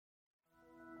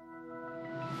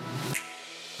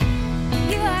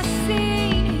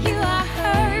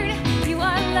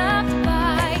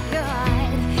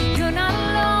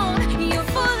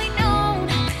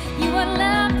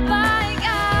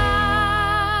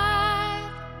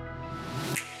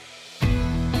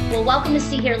Well, welcome to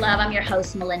See Hear Love. I'm your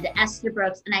host, Melinda Esther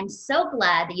Brooks, and I'm so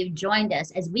glad that you've joined us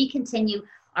as we continue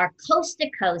our coast to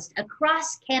coast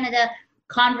across Canada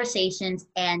conversations.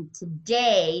 And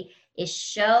today is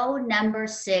show number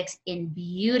 6 in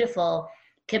beautiful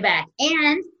Quebec.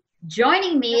 And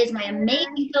joining me is my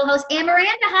amazing co-host, Anne Miranda.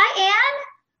 Hi, Anne.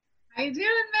 How you doing,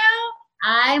 Mel?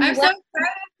 I'm so excited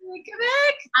to be in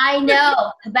Quebec. I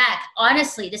know, Quebec.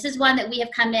 Honestly, this is one that we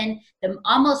have come in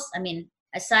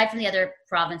aside from the other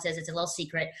provinces, it's a little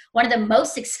secret, one of the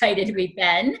most excited we've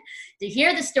been to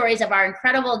hear the stories of our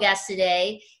incredible guests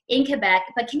today in Quebec.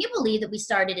 But can you believe that we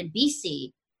started in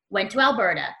BC, went to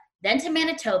Alberta, then to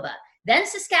Manitoba, then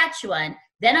Saskatchewan,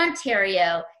 then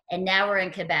Ontario, and now we're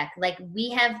in Quebec. Like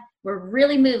we're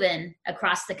really moving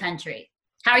across the country.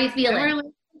 How are you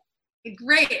feeling?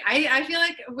 Great. I feel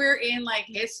like we're in like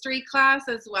history class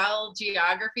as well,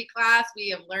 geography class.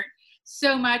 We have learned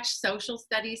so much, social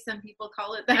studies, some people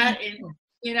call it that. And,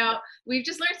 we've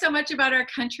just learned so much about our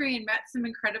country and met some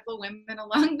incredible women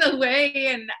along the way.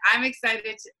 And I'm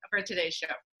excited for today's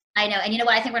show. I know. And you know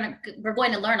what? I think we're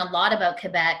going to learn a lot about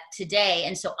Quebec today.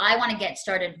 And so I want to get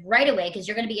started right away because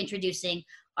you're going to be introducing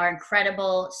our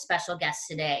incredible special guests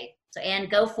today. So Anne,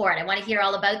 go for it. I want to hear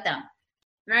all about them.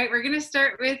 Right. We're going to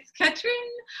start with Katrin.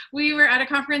 We were at a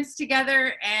conference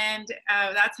together and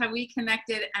that's how we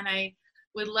connected. And I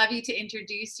would love you to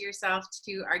introduce yourself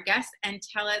to our guests and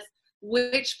tell us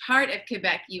which part of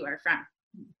Quebec you are from.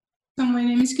 So my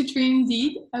name is Katrine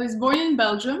Deed. I was born in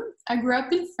Belgium. I grew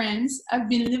up in France. I've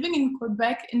been living in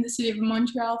Quebec in the city of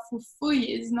Montreal for 4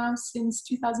 years now, since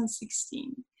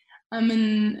 2016.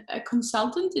 I'm a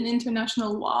consultant in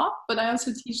international law, but I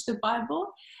also teach the Bible.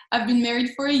 I've been married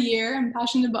for a year. I'm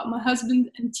passionate about my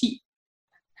husband and tea.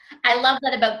 I love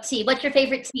that about tea. What's your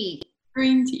favorite tea?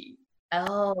 Green tea.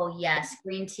 Oh, yes,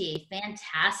 green tea.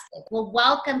 Fantastic. Well,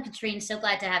 welcome, Katrine. So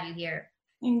glad to have you here.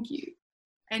 Thank you.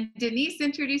 And Denise,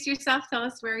 introduce yourself. Tell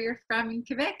us where you're from in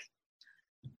Quebec.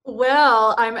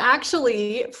 Well, I'm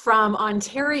actually from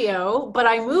Ontario, but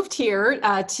I moved here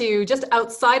to just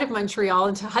outside of Montreal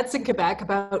into Hudson, Quebec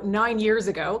about 9 years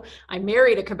ago. I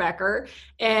married a Quebecer,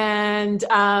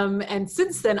 and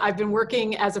since then I've been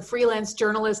working as a freelance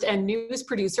journalist and news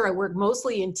producer. I work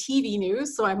mostly in TV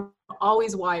news, so I'm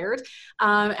always wired.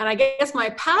 And I guess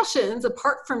my passions,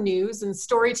 apart from news and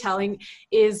storytelling,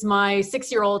 is my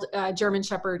 6-year-old German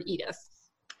Shepherd, Edith.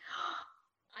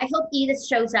 I hope Edith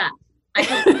shows up.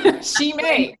 She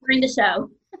may. During the show.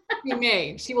 She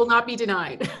may. She will not be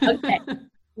denied. Okay.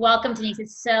 Welcome, Denise.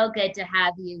 It's so good to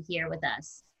have you here with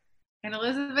us. And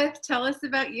Elizabeth, tell us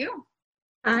about you.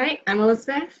 Hi, I'm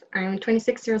Elizabeth. I'm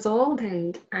 26 years old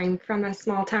and I'm from a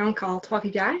small town called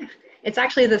Trois-Rivières. It's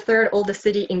actually the 3rd oldest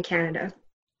city in Canada.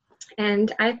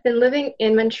 And I've been living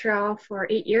in Montreal for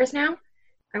 8 years now.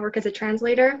 I work as a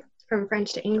translator from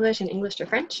French to English and English to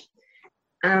French.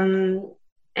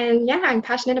 And yeah, I'm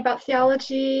passionate about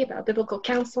theology, about biblical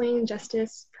counseling,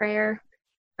 justice, prayer.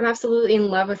 I'm absolutely in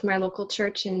love with my local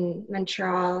church in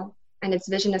Montreal and its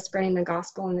vision of spreading the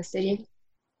gospel in the city.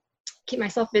 Keep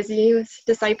myself busy with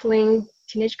discipling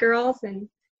teenage girls and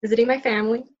visiting my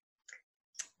family.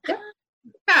 Yep.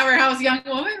 Powerhouse young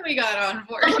woman we got on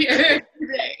board here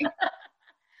today.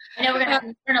 I know we're going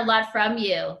to learn a lot from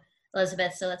you,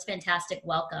 Elizabeth, so that's fantastic.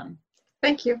 Welcome.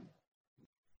 Thank you.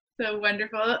 So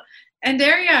wonderful. And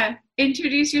Daria,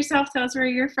 introduce yourself. Tell us where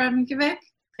you're from in Quebec.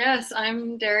 Yes,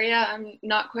 I'm Daria. I'm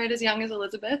not quite as young as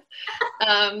Elizabeth,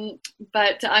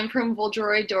 but I'm from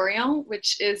Vaudreuil-Dorion,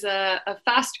 which is a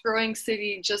fast-growing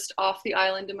city just off the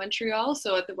island of Montreal,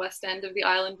 so at the west end of the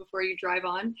island before you drive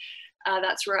on.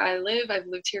 That's where I live. I've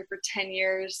lived here for 10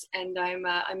 years, and I'm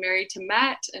married to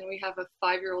Matt, and we have a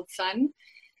 5-year-old son.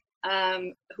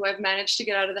 Who I've managed to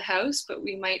get out of the house, but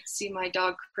we might see my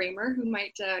dog Kramer, who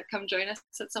might come join us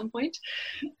at some point.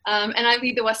 And I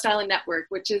lead the West Island Network,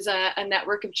 which is a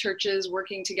network of churches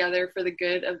working together for the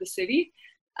good of the city.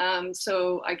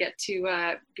 So I get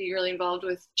to be really involved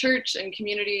with church and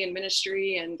community and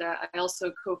ministry, and I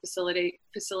also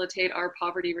facilitate our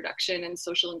poverty reduction and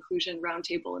social inclusion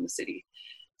roundtable in the city.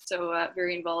 So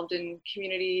very involved in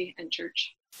community and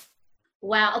church.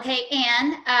 Wow. Okay,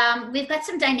 Anne, we've got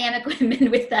some dynamic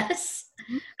women with us.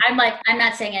 I'm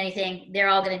not saying anything. They're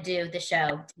all going to do the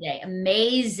show today.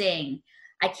 Amazing.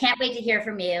 I can't wait to hear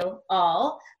from you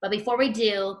all. But before we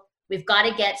do, we've got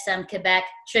to get some Quebec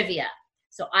trivia.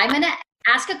 So I'm going to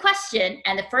ask a question,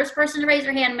 and the first person to raise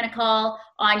their hand, I'm going to call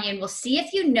on you, and we'll see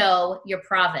if you know your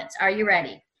province. Are you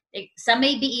ready? Some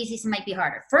may be easy, some might be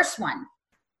harder. First one.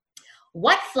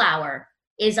 What flower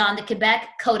is on the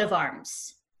Quebec coat of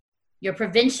arms? Your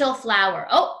provincial flower.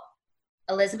 Oh,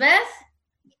 Elizabeth?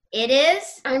 It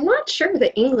is? I'm not sure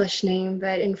the English name,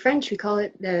 but in French we call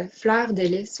it the fleur de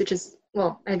lys, which is,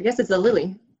 well, I guess it's a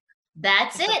lily.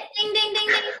 That's it. Ding, ding, ding,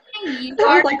 ding, ding. You Sounds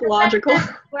are like correct. logical.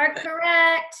 You are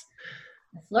correct.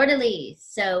 The fleur de lys.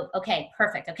 So, okay,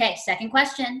 perfect. Okay, second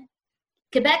question.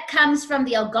 Quebec comes from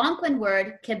the Algonquin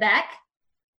word Quebec,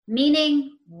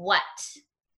 meaning what?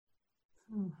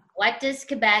 What does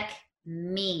Quebec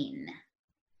mean?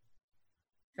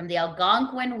 From the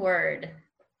Algonquin word.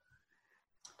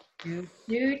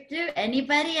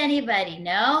 Anybody?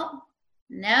 No?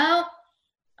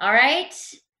 All right.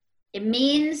 It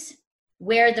means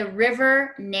where the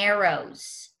river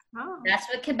narrows. Oh. That's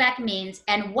what Quebec means.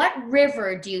 And what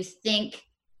river do you think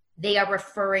they are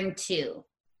referring to?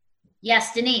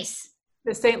 Yes, Denise.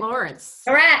 The St. Lawrence.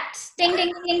 Correct. Ding,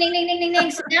 ding, ding, ding, ding, ding, ding,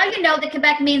 ding. So now you know that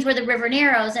Quebec means where the river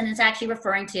narrows, and it's actually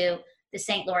referring to the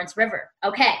St. Lawrence River.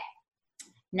 Okay.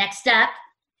 Next up,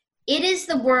 it is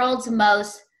the world's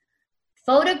most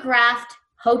photographed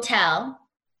hotel,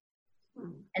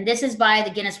 and this is by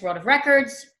the Guinness World of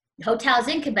Records. Hotels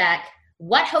in Quebec.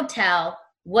 What hotel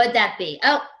would that be?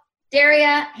 Oh,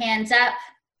 Daria, hands up.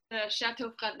 The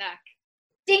Chateau Frontenac.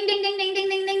 Ding, ding, ding, ding, ding,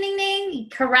 ding, ding, ding, ding.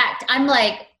 Correct. I'm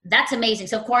like, that's amazing.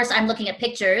 So, of course, I'm looking at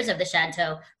pictures of the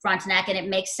Chateau Frontenac, and it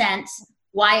makes sense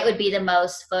why it would be the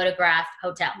most photographed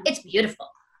hotel. It's beautiful.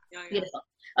 Yeah. Beautiful.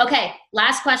 Okay,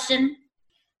 last question.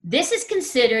 This is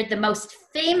considered the most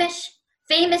famous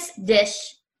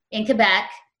dish in Quebec.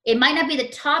 It might not be the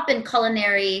top in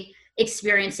culinary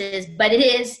experiences, but it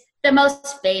is the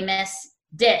most famous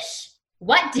dish.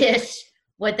 What dish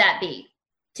would that be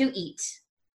to eat?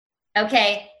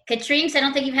 Okay, Katrine, so I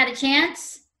don't think you've had a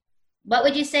chance. What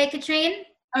would you say, Katrine?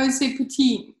 I would say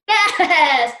poutine.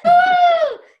 Yes!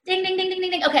 Woo! Ding, ding, ding, ding,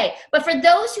 ding, ding. Okay, but for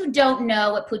those who don't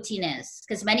know what poutine is,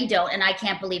 because many don't, and I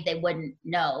can't believe they wouldn't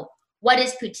know, what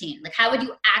is poutine? Like, how would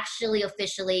you actually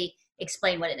officially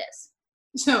explain what it is?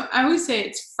 So I would say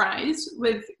it's fries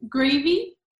with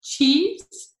gravy, cheese,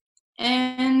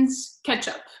 and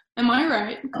ketchup. Am I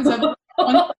right? 'Cause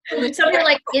So you're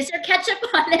like, is there ketchup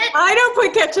on it? I don't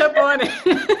put ketchup on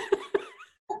it.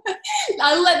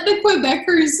 I'll let the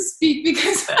Quebecers speak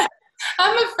because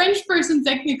I'm a French person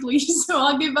technically, so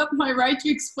I'll give up my right to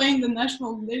explain the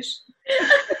national dish.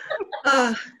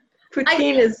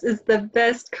 Poutine is the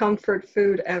best comfort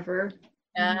food ever.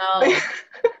 Oh.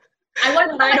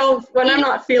 When I'm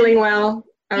not feeling well,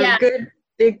 a Yeah. good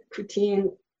big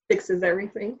poutine fixes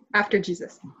everything after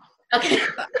Jesus. Okay.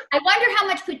 I wonder how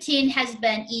much poutine has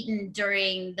been eaten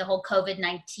during the whole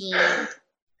COVID-19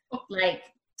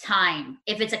 time.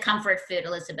 If it's a comfort food,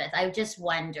 Elizabeth, I just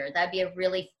wonder. That'd be a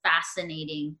really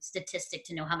fascinating statistic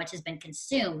to know how much has been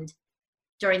consumed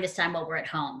during this time while we're at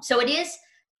home. So it is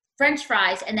French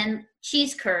fries and then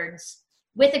cheese curds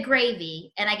with a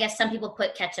gravy, and I guess some people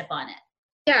put ketchup on it.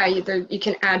 Yeah, you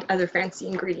can add other fancy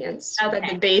ingredients, but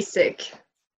Okay. the basic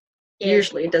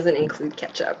usually doesn't include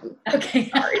ketchup. Okay.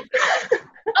 Sorry.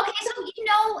 Okay, so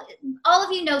all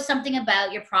of you know something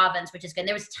about your province, which is good.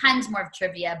 There was tons more of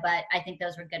trivia, but I think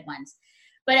those were good ones.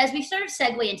 But as we sort of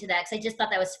segue into that, because I just thought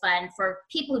that was fun, for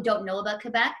people who don't know about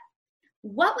Quebec,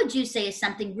 what would you say is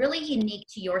something really unique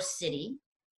to your city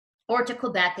or to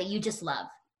Quebec that you just love?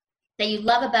 That you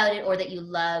love about it or that you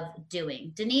love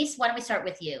doing? Denise, why don't we start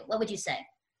with you? What would you say?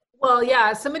 Well, yeah,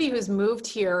 as somebody who's moved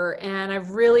here and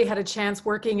I've really had a chance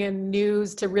working in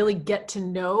news to really get to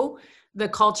know the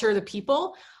culture, the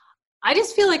people, I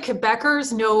just feel like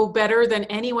Quebecers know better than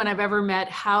anyone I've ever met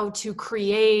how to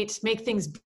create, make things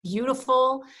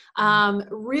beautiful,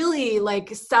 really like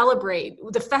celebrate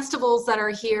the festivals that are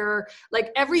here,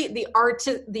 like the art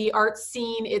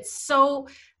scene. It's so,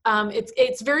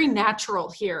 it's very natural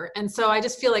here. And so I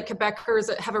just feel like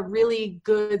Quebecers have a really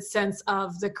good sense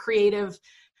of the creative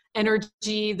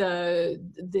energy,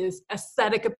 this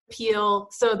aesthetic appeal.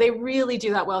 So they really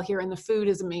do that well here, and the food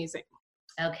is amazing.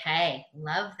 Okay,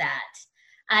 love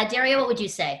that. Daria, what would you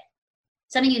say?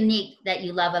 Something unique that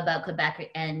you love about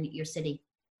Quebec and your city?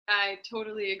 I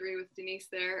totally agree with Denise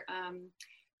there.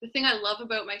 The thing I love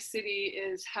about my city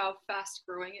is how fast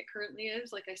growing it currently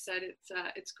is. Like I said,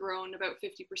 it's grown about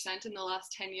 50% in the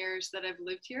last 10 years that I've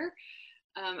lived here.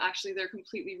 Actually, they're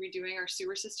completely redoing our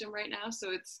sewer system right now,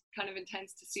 so it's kind of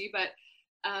intense to see. But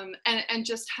and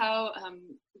just how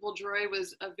Vaudreuil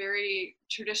was a very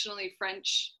traditionally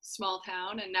French small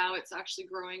town, and now it's actually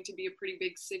growing to be a pretty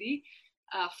big city,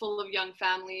 full of young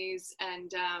families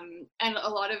and a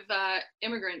lot of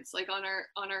immigrants. Like on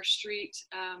our street,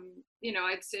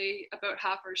 I'd say about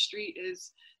half our street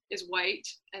is white,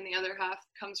 and the other half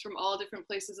comes from all different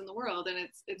places in the world, and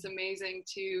it's amazing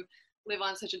to live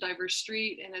on such a diverse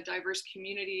street in a diverse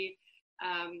community.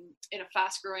 in a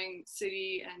fast-growing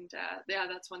city. And yeah,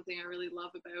 that's one thing I really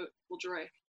love about Vaudreuil.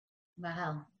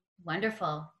 Wow,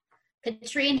 wonderful.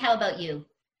 Katrine, how about you?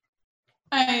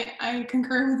 I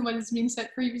concur with what has been said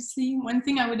previously. One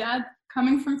thing I would add,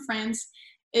 coming from France,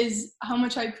 is how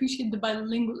much I appreciate the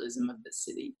bilingualism of the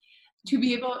city. To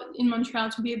be able, in Montreal,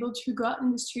 to be able to go out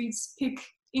in the streets, pick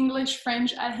English,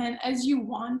 French at hand as you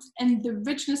want, and the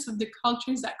richness of the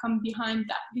cultures that come behind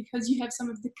that, because you have some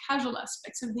of the casual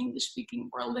aspects of the English-speaking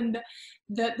world and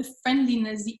the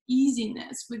friendliness, the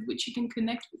easiness with which you can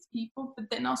connect with people, but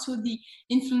then also the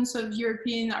influence of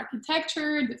European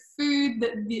architecture, the food,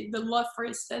 the love for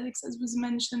aesthetics, as was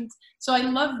mentioned. So I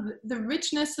love the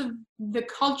richness of the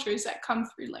cultures that come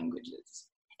through languages.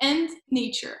 And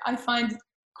nature. I find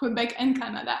Quebec and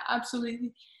Canada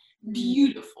absolutely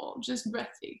beautiful, just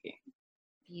breathtaking.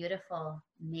 Beautiful,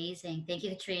 amazing. Thank you,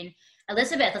 Katrine.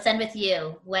 Elizabeth, let's end with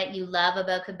you. What you love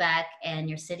about Quebec and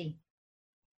your city?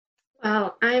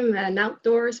 Well, I'm an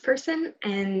outdoors person,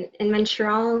 and in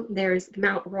Montreal, there's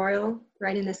Mount Royal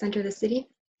right in the center of the city.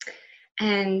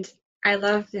 And I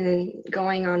love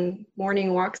going on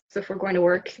morning walks before going to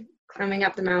work, climbing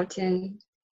up the mountain,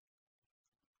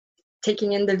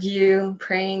 taking in the view,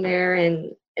 praying there,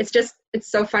 and it's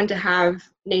so fun to have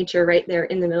nature right there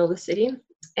in the middle of the city.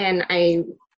 And I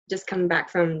just come back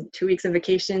from 2 weeks of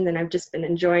vacation, and I've just been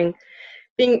enjoying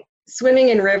swimming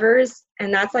in rivers,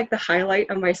 and that's like the highlight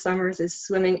of my summers is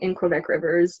swimming in Quebec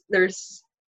rivers. That's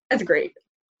great.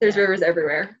 There's rivers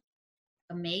everywhere.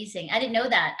 Amazing. I didn't know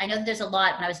that. I know that there's a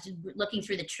lot. When I was looking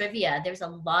through the trivia, there's a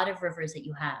lot of rivers that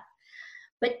you have.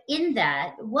 But in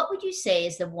that, what would you say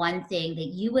is the one thing that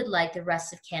you would like the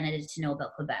rest of Canada to know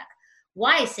about Quebec?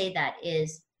 Why I say that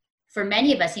is, for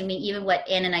many of us, I mean, even what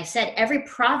Anne and I said, every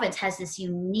province has this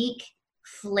unique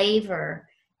flavor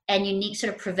and unique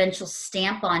sort of provincial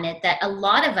stamp on it that a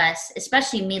lot of us,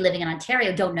 especially me living in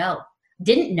Ontario,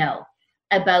 didn't know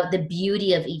about the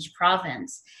beauty of each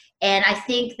province. And I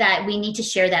think that we need to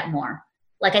share that more.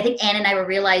 Like, I think Anne and I were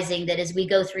realizing that as we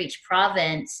go through each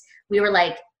province, we were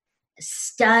like,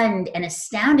 stunned and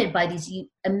astounded by these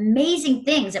amazing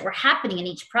things that were happening in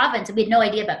each province. And we had no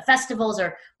idea about festivals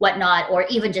or whatnot, or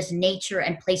even just nature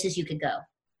and places you could go.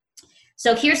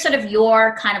 So here's sort of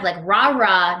your kind of like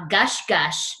rah-rah, gush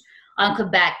on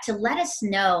Quebec to let us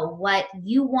know what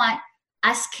you want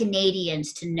us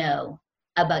Canadians to know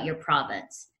about your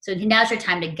province. So now's your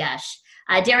time to gush.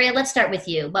 Daria, let's start with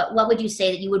you. What would you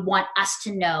say that you would want us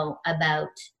to know about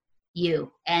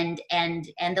you and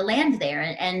the land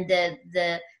there and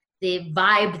the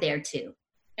vibe there too?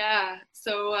 Yeah,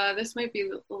 so this might be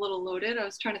a little loaded. I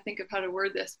was trying to think of how to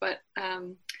word this, but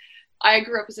I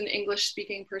grew up as an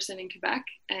English-speaking person in Quebec,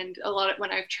 and a lot of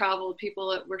when I've traveled,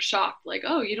 people were shocked, like,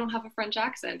 "Oh, you don't have a French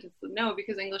accent?" It's, no,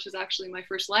 because English is actually my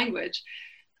first language,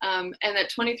 and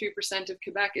that 23% of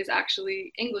Quebec is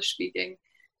actually English-speaking.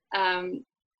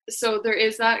 So there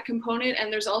is that component,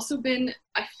 and there's also been,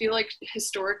 I feel like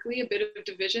historically, a bit of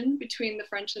division between the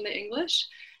French and the English.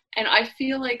 And I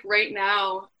feel like right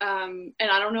now, and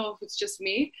I don't know if it's just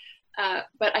me,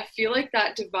 but I feel like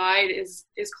that divide is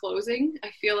closing.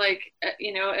 I feel like,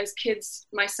 as kids,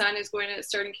 my son is going to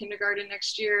start in kindergarten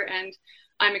next year, and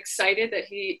I'm excited that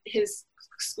his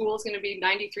school is going to be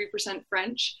 93%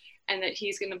 French, and that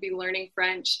he's going to be learning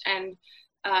French. And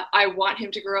I want him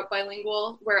to grow up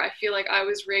bilingual, where I feel like I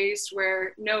was raised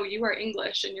where, no, you are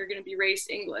English and you're going to be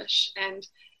raised English. And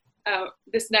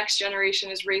this next generation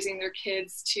is raising their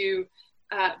kids to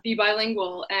be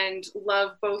bilingual and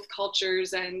love both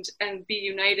cultures and be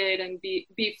united and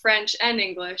be French and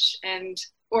English.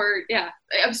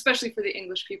 Especially for the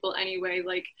English people anyway,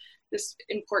 like this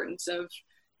importance of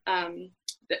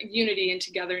the unity and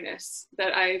togetherness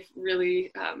that I've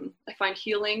really, I find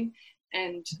healing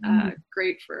and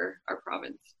great for our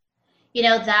province.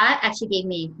 That actually gave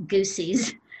me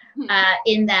goosies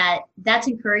in that's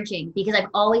encouraging, because I've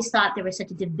always thought there was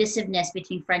such a divisiveness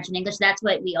between French and English. That's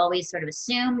what we always sort of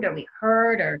assumed, or we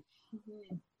heard, or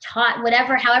taught,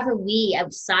 however we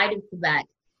outside of Quebec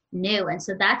knew. And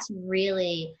so that's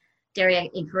really very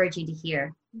encouraging to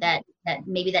hear that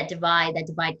maybe that divide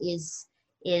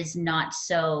is not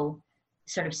so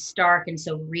sort of stark and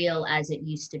so real as it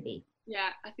used to be. Yeah,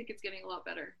 I think it's getting a lot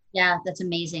better. Yeah, that's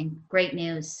amazing. Great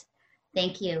news.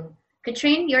 Thank you.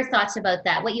 Katrine, your thoughts about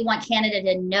that? What you want Canada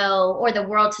to know, or the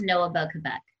world to know, about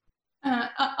Quebec?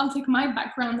 I'll take my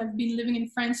background. I've been living in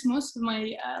France most of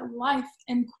my life,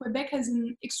 and Quebec has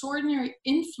an extraordinary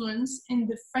influence in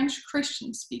the French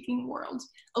Christian-speaking world.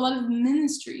 A lot of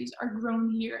ministries are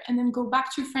grown here, and then go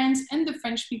back to France and the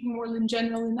French-speaking world in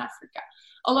general in Africa.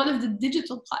 a lot of the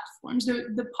digital platforms,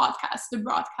 the podcasts, the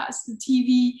broadcasts, the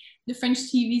TV, the French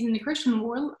TVs in the Christian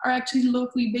world are actually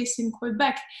locally based in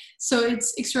Quebec. So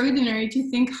it's extraordinary to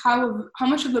think how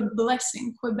much of a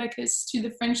blessing Quebec is to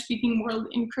the French-speaking world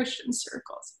in Christian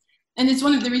circles. And it's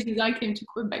one of the reasons I came to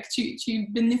Quebec, to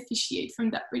beneficiate from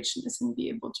that richness and be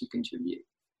able to contribute.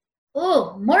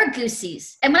 Oh, more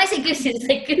goosies. And when I say goosies, it's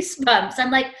like goosebumps. I'm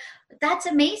like, that's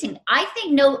amazing. I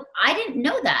didn't know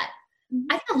that.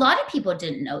 I think a lot of people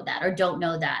didn't know that or don't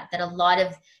know that a lot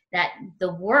of that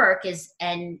the work is,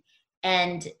 and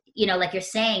like you're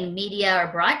saying, media or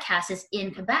broadcast is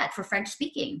in Quebec for French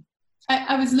speaking.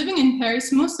 I was living in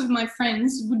Paris. Most of my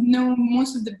friends would know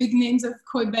most of the big names of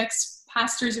Quebec's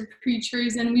pastors or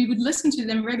preachers, and we would listen to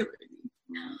them regularly.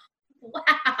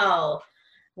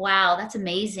 Wow, that's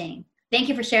amazing. Thank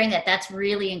you for sharing that. That's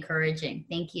really encouraging.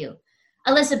 Thank you.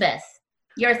 Elizabeth,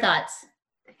 your thoughts?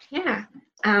 Yeah,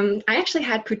 I actually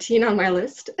had poutine on my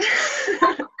list,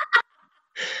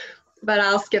 but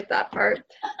I'll skip that part.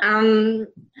 I'm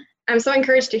so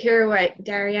encouraged to hear what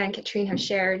Daria and Katrine have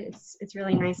shared. It's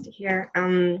really nice to hear.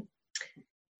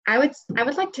 I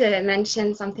would like to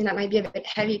mention something that might be a bit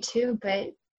heavy too,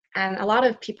 but a lot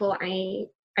of people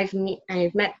I've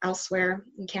met elsewhere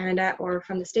in Canada or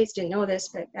from the States didn't know this,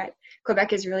 but that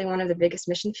Quebec is really one of the biggest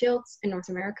mission fields in North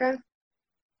America,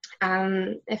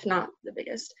 if not the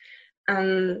biggest.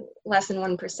 Less than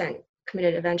 1%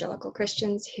 committed evangelical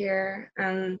Christians here.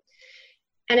 And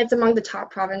it's among the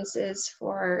top provinces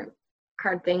for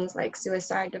hard things like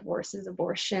suicide, divorces,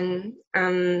 abortion.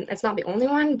 It's not the only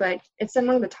one, but it's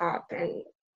among the top. And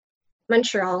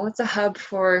Montreal, it's a hub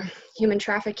for human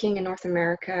trafficking in North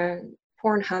America.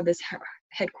 Pornhub is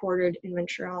headquartered in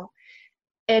Montreal.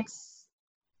 It's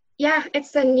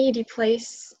a needy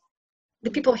place.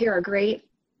 The people here are great,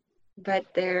 but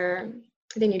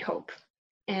they need hope.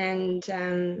 And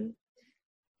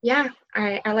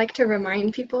I like to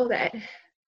remind people that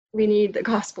we need the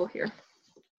gospel here.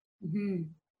 Mm-hmm.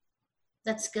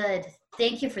 That's good.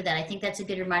 Thank you for that. I think that's a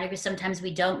good reminder, because sometimes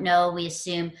we don't know, we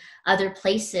assume other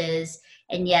places,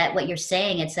 and yet what you're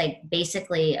saying, it's like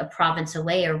basically a province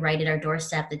away or right at our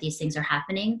doorstep that these things are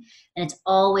happening. And it's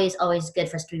always, always good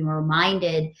for us to be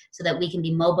reminded so that we can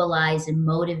be mobilized and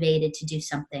motivated to do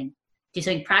something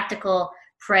practical,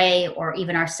 pray, or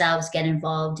even ourselves get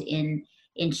involved in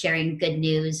sharing good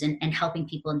news and helping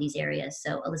people in these areas.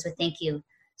 So Elizabeth, thank you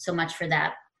so much for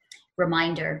that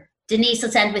reminder. Denise,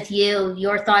 let's end with you.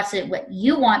 Your thoughts on what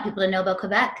you want people to know about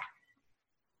Quebec.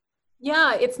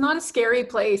 Yeah, it's not a scary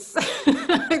place.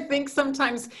 I think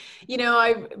sometimes,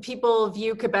 people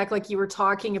view Quebec like you were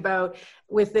talking about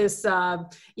with this,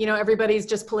 everybody's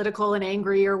just political and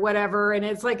angry or whatever. And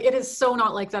it's like, it is so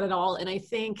not like that at all. And I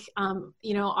think,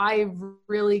 I've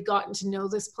really gotten to know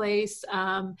this place,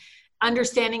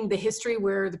 understanding the history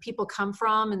where the people come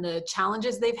from and the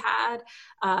challenges they've had,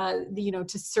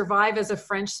 to survive as a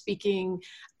French-speaking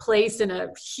place in a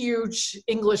huge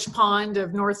English pond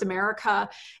of North America,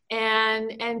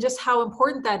 and just how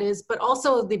important that is, but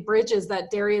also the bridges that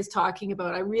Daria is talking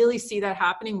about. I really see that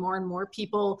happening more and more,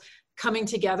 people coming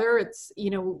together. It's,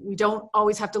 we don't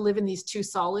always have to live in these two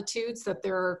solitudes, that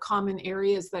there are common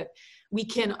areas that we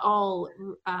can all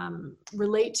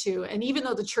relate to. And even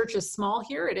though the church is small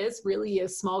here, it is really a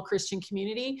small Christian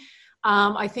community.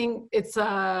 I think it's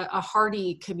a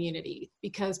hearty community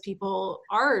because people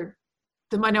are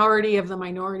the minority of the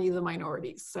minority of the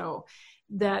minorities. So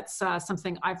that's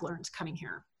something I've learned coming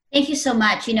here. Thank you so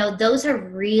much. Those are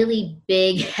really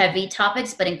big, heavy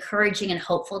topics, but encouraging and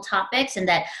hopeful topics. And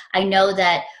that I know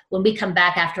that when we come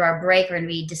back after our break, we're going to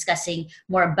be discussing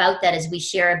more about that as we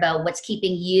share about what's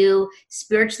keeping you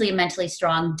spiritually and mentally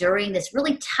strong during this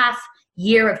really tough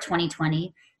year of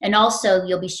 2020. And also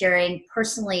you'll be sharing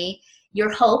personally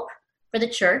your hope for the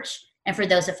church and for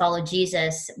those that follow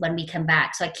Jesus when we come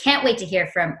back. So I can't wait to hear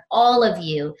from all of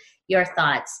you, your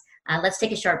thoughts. Let's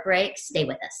take a short break. Stay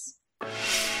with us.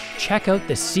 Check out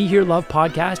the See Hear Love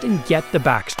podcast and get the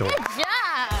backstory. Good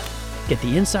job! Get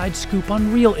the inside scoop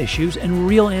on real issues and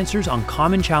real answers on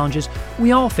common challenges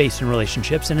we all face in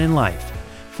relationships and in life.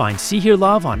 Find See Hear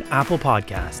Love on Apple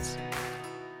Podcasts.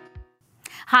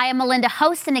 Hi, I'm Melinda,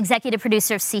 host and executive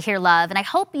producer of See Hear Love, and I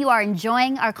hope you are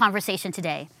enjoying our conversation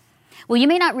today. Well, you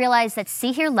may not realize that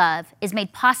See Hear Love is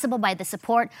made possible by the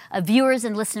support of viewers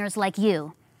and listeners like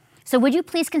you. So would you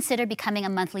please consider becoming a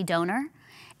monthly donor?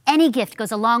 Any gift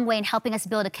goes a long way in helping us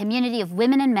build a community of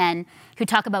women and men who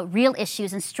talk about real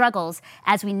issues and struggles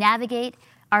as we navigate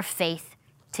our faith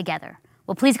together.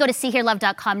 Well, please go to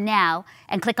seehearlove.com now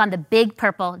and click on the big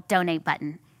purple donate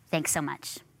button. Thanks so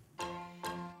much.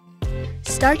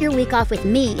 Start your week off with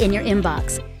me in your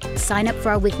inbox. Sign up for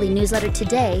our weekly newsletter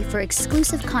today for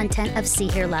exclusive content of See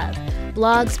Hear Love,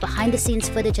 blogs, behind-the-scenes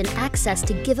footage, and access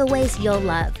to giveaways you'll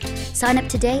love. Sign up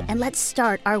today and let's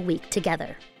start our week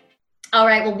together. All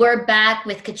right, well, we're back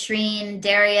with Katrine,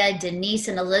 Daria, Denise,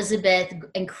 and Elizabeth,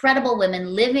 incredible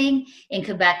women living in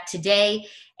Quebec today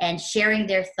and sharing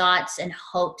their thoughts and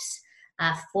hopes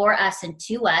for us and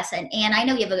to us. And Anne, I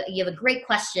know you have a great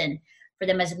question for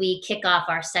them as we kick off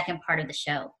our second part of the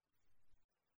show.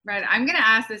 Right, I'm going to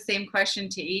ask the same question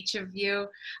to each of you.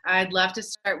 I'd love to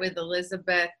start with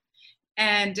Elizabeth.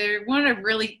 And I want to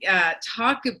really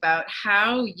talk about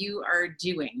how you are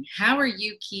doing. How are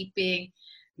you keeping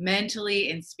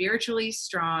mentally and spiritually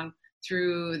strong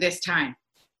through this time?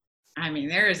 I mean,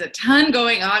 there is a ton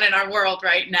going on in our world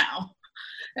right now.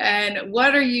 And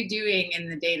what are you doing in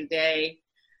the day-to-day?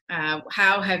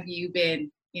 How have you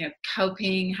been,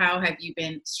 coping? How have you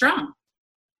been strong?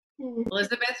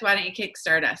 Elizabeth, why don't you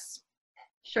kickstart us?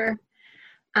 Sure.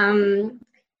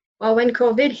 Well, when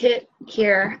COVID hit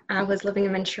here, I was living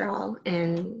in Montreal,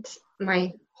 and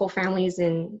my whole family is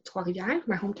in Trois-Rivières,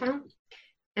 my hometown.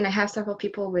 And I have several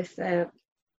people with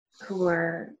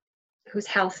whose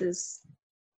health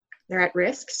they're at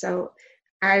risk. So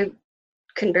I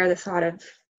couldn't bear the thought of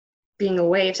being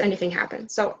away if anything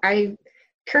happened. So I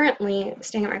currently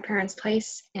staying at my parents'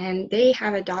 place, and they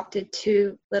have adopted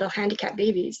 2 little handicapped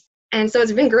babies. And so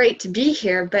it's been great to be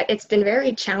here, but it's been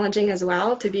very challenging as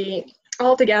well to be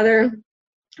all together,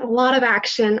 a lot of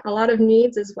action, a lot of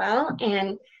needs as well.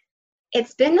 And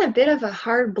it's been a bit of a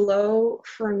hard blow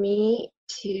for me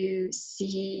to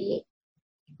see,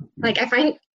 I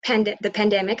find the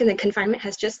pandemic and the confinement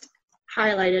has just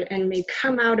highlighted and may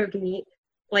come out of me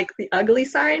the ugly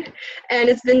side. And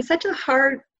it's been such a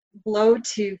hard blow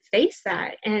to face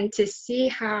that and to see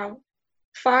how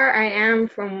far I am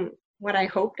from what I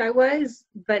hoped I was,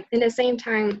 but in the same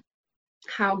time,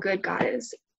 how good God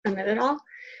is amid it all.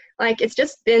 It's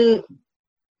just been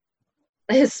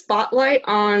his spotlight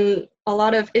on a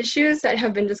lot of issues that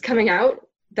have been just coming out,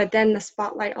 but then the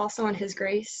spotlight also on his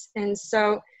grace. And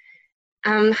so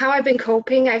how I've been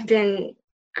coping, I've been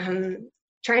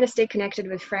trying to stay connected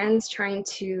with friends, trying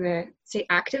to stay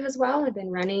active as well. I've been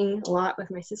running a lot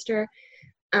with my sister,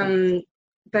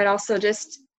 but also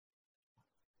just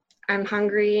I'm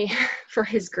hungry for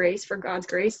his grace, for God's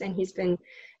grace, and he's been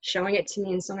showing it to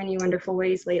me in so many wonderful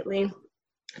ways lately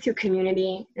through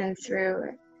community and through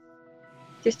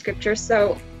scripture.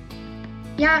 So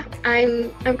yeah,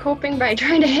 I'm coping by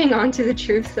trying to hang on to the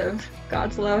truth of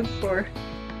God's love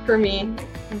for me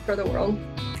and for the world.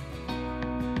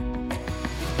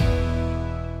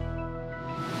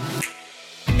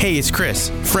 Hey, it's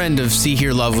Chris, friend of See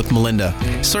Hear Love with Melinda.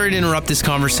 Sorry to interrupt this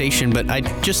conversation, but I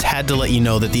just had to let you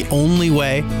know that the only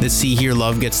way that See Hear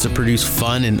Love gets to produce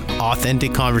fun and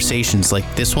authentic conversations like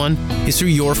this one is through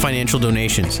your financial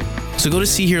donations. So go to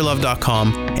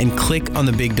seehearlove.com and click on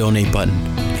the big donate button.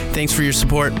 Thanks for your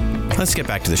support. Let's get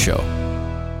back to the show.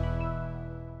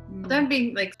 Them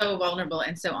being so vulnerable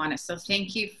and so honest. So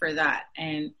thank you for that.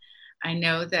 And I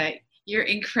know that you're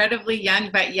incredibly young,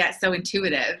 but yet so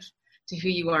intuitive to who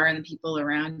you are and the people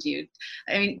around you.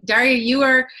 I mean, Daria, you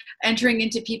are entering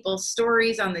into people's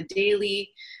stories on the daily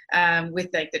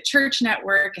with the church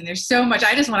network, and there's so much.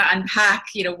 I just want to unpack,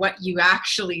 what you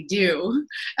actually do.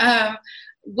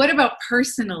 What about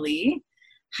personally?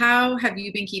 How have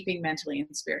you been keeping mentally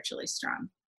and spiritually strong?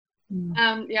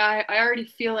 I already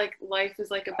feel like life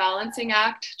is like a balancing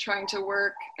act, trying to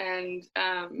work, and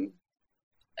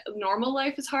normal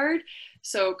life is hard.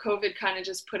 So COVID kind of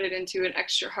just put it into an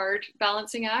extra hard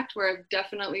balancing act where I've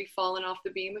definitely fallen off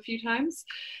the beam a few times,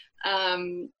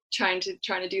 trying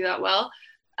to do that well.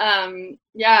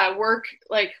 Work,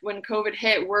 when COVID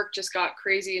hit, work just got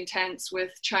crazy intense with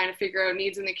trying to figure out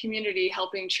needs in the community,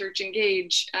 helping church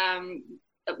engage,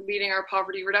 leading our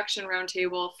poverty reduction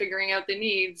roundtable, figuring out the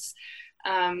needs.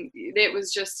 It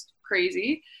was just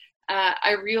crazy.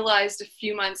 I realized a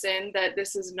few months in that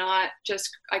this is not just,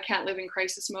 I can't live in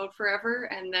crisis mode forever,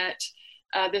 and that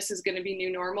this is going to be new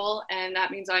normal, and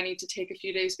that means I need to take a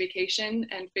few days vacation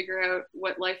and figure out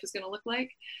what life is going to look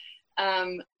like.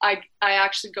 I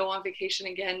actually go on vacation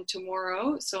again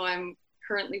tomorrow, so I'm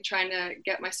currently trying to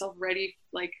get myself ready,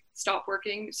 stop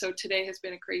working. So today has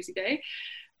been a crazy day.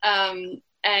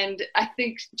 And I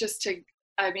think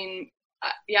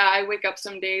I wake up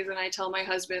some days and I tell my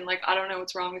husband, I don't know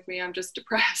what's wrong with me. I'm just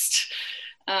depressed.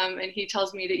 And he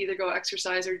tells me to either go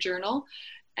exercise or journal.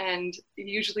 And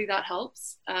usually that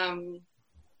helps.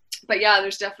 But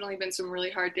there's definitely been some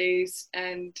really hard days.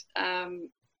 And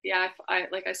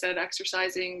like I said,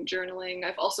 exercising, journaling.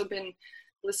 I've also been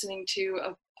listening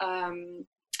to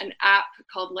an app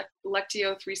called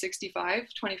Lectio 365,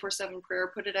 24/7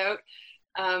 prayer, put it out.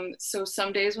 So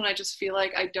some days when I just feel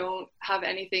like I don't have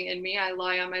anything in me, I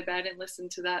lie on my bed and listen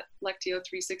to that Lectio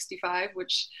 365,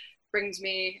 which brings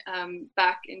me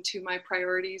back into my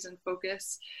priorities and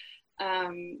focus.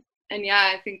 And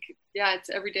yeah, I think, yeah, it's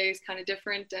every day is kind of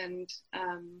different, and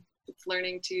it's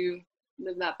learning to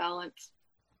live that balance.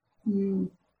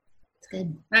 That's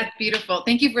good. That's beautiful.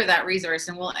 Thank you for that resource.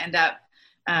 And we'll end up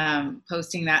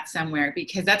posting that somewhere,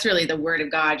 because that's really the word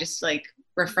of God, just like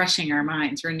refreshing our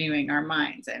minds, renewing our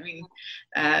minds. I mean,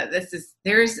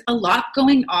 there's a lot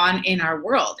going on in our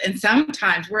world. And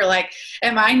sometimes we're like,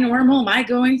 am I normal? Am I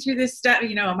going through this stuff?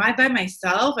 You know, am I by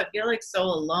myself? I feel like so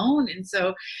alone. And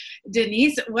so,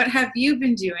 Denise, what have you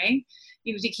been doing,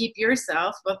 you know, to keep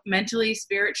yourself both mentally,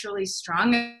 spiritually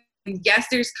strong? And yes,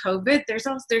 there's COVID.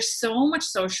 There's so much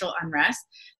social unrest.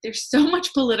 There's so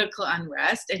much political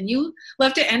unrest. And you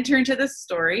love to enter into the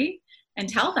story and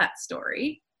tell that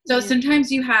story. So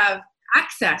sometimes you have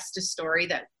access to story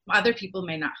that other people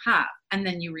may not have, and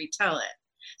then you retell it.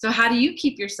 So how do you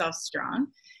keep yourself strong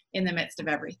in the midst of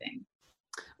everything?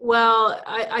 Well,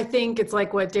 I think it's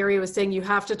like what Daria was saying, you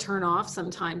have to turn off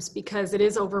sometimes because it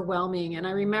is overwhelming. And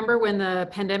I remember when the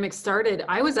pandemic started,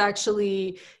 I was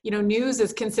actually, you know, news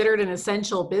is considered an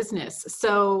essential business.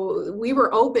 So we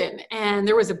were open and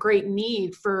there was a great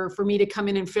need for me to come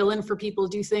in and fill in for people,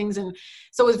 do things. And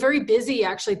so it was very busy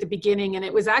actually at the beginning. And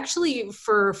it was actually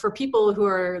for people who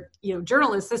are, you know,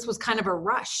 journalists, this was kind of a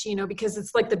rush, you know, because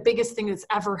it's like the biggest thing that's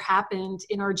ever happened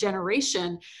in our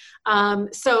generation.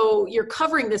 So you're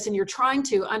covering this and you're trying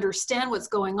to understand what's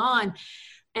going on.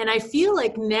 And I feel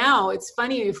like now it's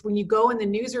funny when you go in the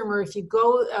newsroom or if you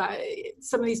go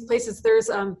some of these places, there's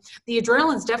the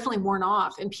adrenaline's definitely worn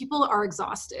off and people are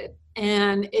exhausted.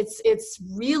 And it's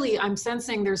really, I'm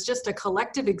sensing there's just a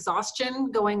collective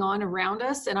exhaustion going on around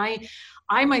us. And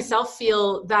I myself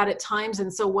feel that at times.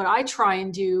 And so what I try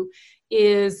and do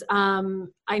is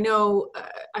I know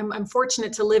I'm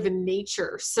fortunate to live in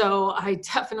nature. So I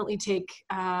definitely take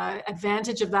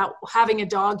advantage of that. Having a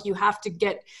dog, you have to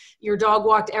get your dog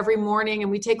walked every morning,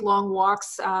 and we take long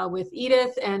walks with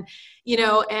Edith, and, you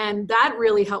know, and that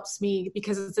really helps me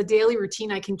because it's a daily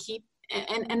routine I can keep.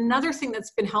 And another thing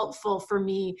that's been helpful for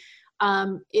me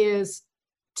is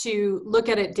to look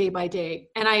at it day by day.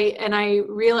 And I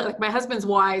realize, like, my husband's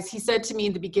wise. He said to me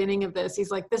in the beginning of this, he's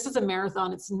like, this is a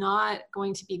marathon. It's not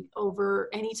going to be over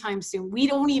anytime soon. We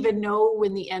don't even know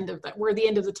when where the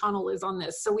end of the tunnel is on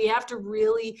this. So we have to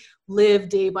really live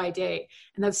day by day.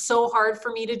 And that's so hard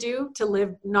for me to do, to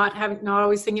live, not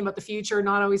always thinking about the future,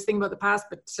 not always thinking about the past,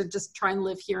 but to just try and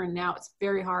live here and now. It's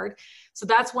very hard. So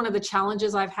that's one of the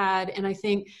challenges I've had. And I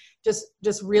think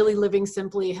just really living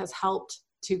simply has helped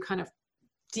to kind of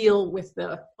deal with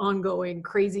the ongoing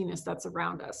craziness that's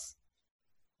around us.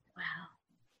 Wow.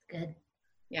 Good.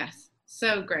 Yes.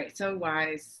 So great. So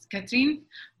wise. Katrine,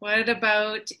 what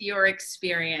about your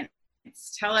experience?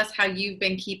 Tell us how you've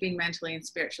been keeping mentally and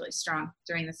spiritually strong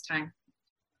during this time.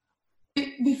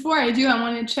 Before I do, I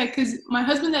want to check because my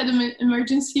husband had an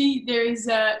emergency. There is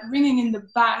a ringing in the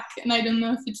back, and I don't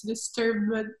know if it's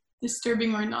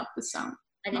disturbing or not, the sound.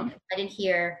 I didn't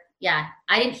hear. Yeah,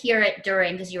 I didn't hear it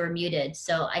during because you were muted.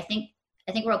 So I think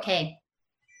we're okay.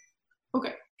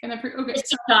 Okay. Can I? Okay. Just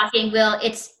keep talking.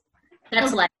 That's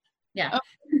okay. life. Yeah.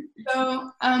 Okay. So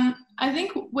I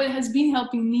think what has been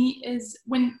helping me is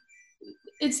when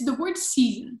it's the word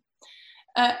season.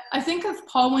 I think of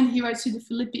Paul when he writes to the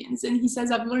Philippians and he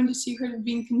says, I've learned the secret of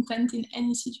being content in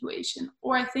any situation.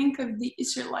 Or I think of the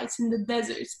Israelites in the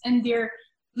deserts and they're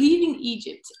leaving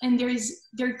Egypt, and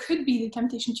there could be the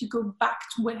temptation to go back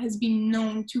to what has been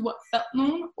known, to what felt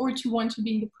known, or to want to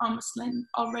be in the promised land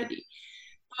already.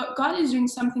 But God is doing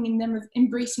something in them of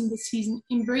embracing the season,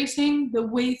 embracing the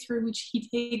way through which He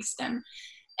takes them.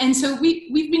 And so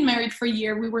we've been married for a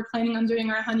year. We were planning on doing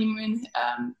our honeymoon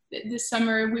this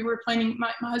summer. We were planning,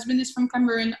 my husband is from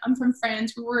Cameroon, I'm from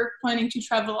France. We were planning to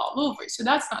travel all over. So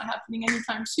that's not happening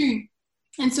anytime soon.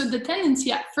 And so the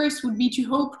tendency at first would be to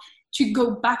hope to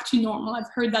go back to normal. I've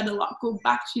heard that a lot, go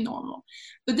back to normal.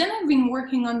 But then I've been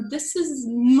working on this is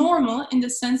normal in the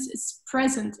sense it's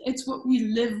present. It's what we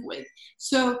live with.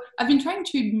 So I've been trying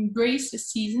to embrace the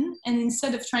season, and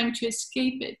instead of trying to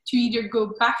escape it, to either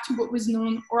go back to what was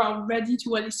known or already to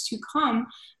what is to come,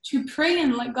 to pray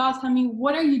and let God tell me,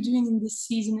 what are you doing in this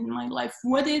season in my life?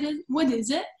 What is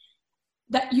it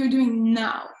that you're doing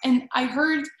now? And I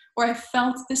heard, or I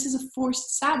felt, this is a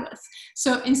forced Sabbath.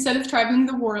 So instead of traveling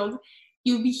the world,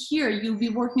 you'll be here, you'll be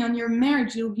working on your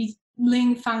marriage, you'll be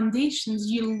laying foundations,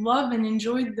 you'll love and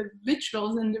enjoy the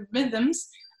rituals and the rhythms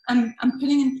I'm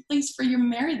putting in place for your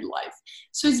married life.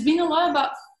 So it's been a lot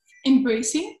about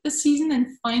embracing the season and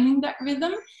finding that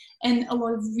rhythm, and a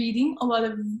lot of reading, a lot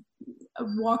of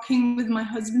walking with my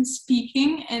husband,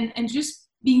 speaking, and just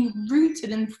being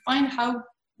rooted and find how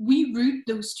we root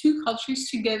those two cultures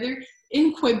together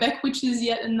in Quebec, which is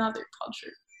yet another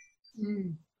culture.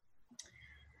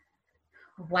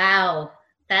 Wow,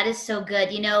 that is so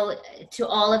good. You know, to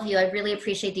all of you, I really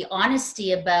appreciate the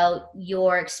honesty about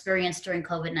your experience during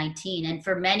COVID-19. And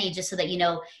for many, just so that you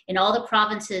know, in all the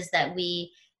provinces that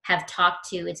we have talked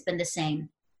to, it's been the same.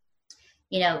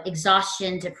 You know,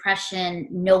 exhaustion, depression,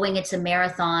 knowing it's a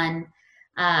marathon,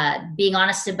 being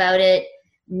honest about it,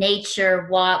 nature,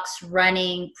 walks,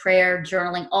 running, prayer,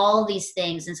 journaling, all these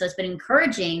things. And so it's been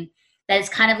encouraging that it's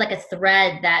kind of like a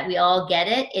thread that we all get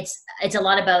it. It's a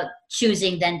lot about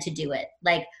choosing then to do it.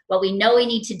 Like what we know we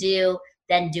need to do,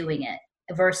 then doing it,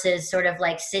 versus sort of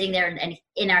like sitting there and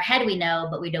in our head we know,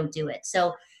 but we don't do it.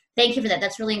 So thank you for that.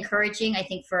 That's really encouraging. I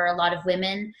think for a lot of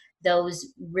women,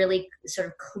 those really sort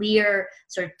of clear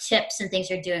sort of tips and things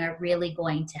you're doing are really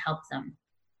going to help them.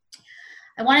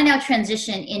 I want to now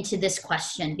transition into this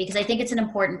question, because I think it's an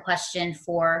important question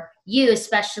for you,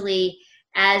 especially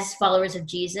as followers of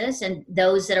Jesus and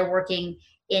those that are working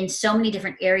in so many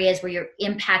different areas where you're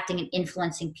impacting and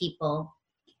influencing people.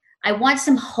 I want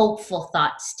some hopeful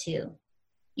thoughts too.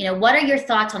 You know, what are your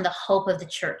thoughts on the hope of the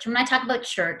church? When I talk about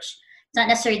church, it's not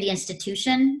necessarily the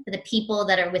institution, but the people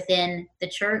that are within the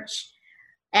church.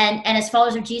 And as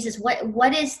followers of Jesus,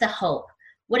 what is the hope?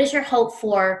 What is your hope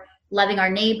for loving our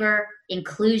neighbor,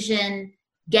 inclusion,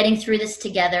 getting through this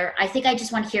together? I think I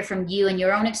just want to hear from you and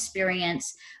your own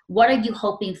experience. What are you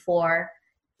hoping for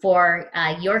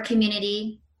your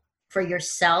community, for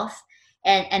yourself,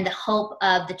 and the hope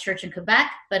of the church in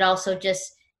Quebec, but also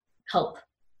just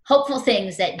hopeful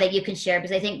things that you can share?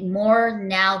 Because I think more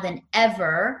now than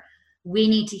ever, we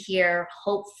need to hear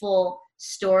hopeful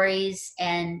stories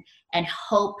and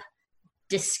hope,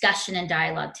 discussion, and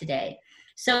dialogue today.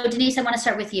 So Denise, I want to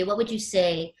start with you. What would you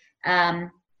say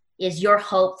is your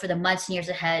hope for the months and years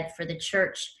ahead for the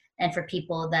church and for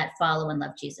people that follow and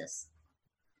love Jesus?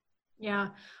 Yeah,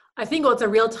 I think it's a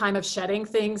real time of shedding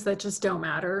things that just don't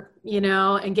matter, you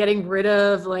know, and getting rid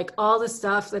of like all the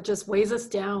stuff that just weighs us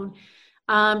down.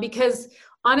 Because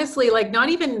honestly, like not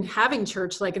even having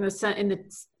church, like in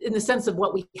the sense of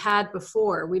what we had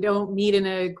before, we don't meet in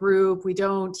a group. We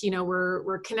don't, you know,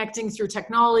 we're connecting through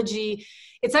technology.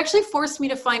 It's actually forced me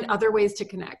to find other ways to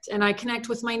connect, and I connect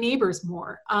with my neighbors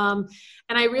more. And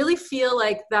I really feel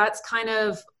like that's kind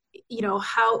of, you know,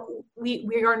 how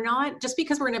we are not, just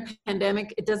because we're in a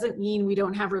pandemic, it doesn't mean we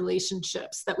don't have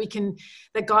relationships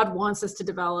that God wants us to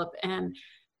develop. And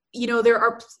you know, there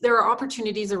are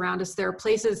opportunities around us. There are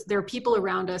places, there are people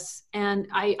around us. And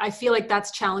I feel like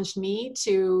that's challenged me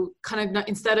to kind of,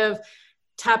 instead of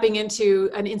tapping into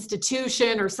an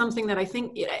institution or something that I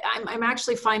think, I'm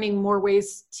actually finding more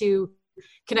ways to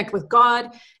connect with God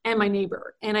and my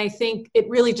neighbor. And I think it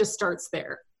really just starts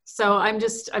there. So I'm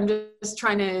just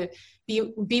trying to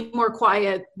be more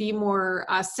quiet, be more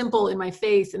simple in my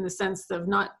faith, in the sense of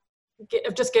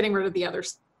of just getting rid of the other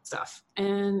stuff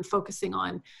and focusing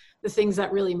on the things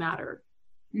that really matter.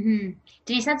 Mm-hmm.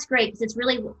 Denise, that's great, because it's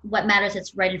really what matters.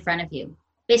 It's right in front of you.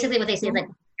 Basically what they say is like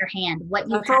your hand,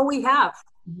 that's all we have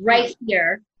right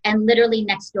here, and literally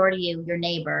next door to you, your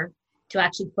neighbor, to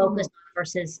actually focus on,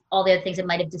 versus all the other things that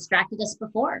might have distracted us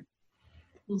before.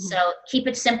 Mm-hmm. So keep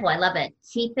it simple. I love it.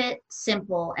 Keep it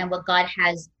simple, and what God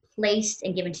has placed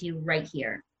and given to you right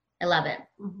here. I love it.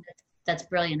 Mm-hmm. That's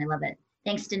brilliant. I love it.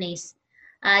 Thanks, Denise.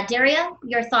 Daria,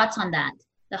 your thoughts on that?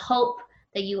 The hope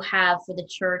that you have for the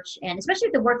church, and especially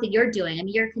the work that you're doing. I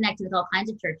mean, you're connected with all kinds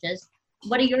of churches.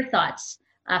 What are your thoughts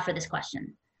for this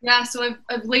question? Yeah, so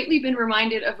I've lately been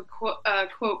reminded of a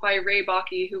quote by Ray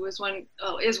Bakke, who is one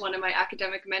of my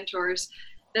academic mentors,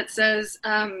 that says,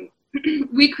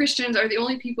 "We Christians are the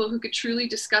only people who could truly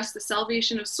discuss the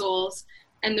salvation of souls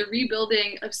and the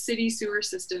rebuilding of city sewer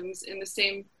systems in the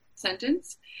same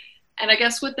sentence." And I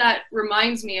guess what that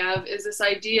reminds me of is this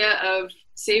idea of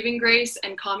saving grace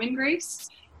and common grace.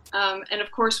 And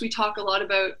of course, we talk a lot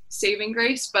about saving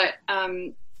grace, but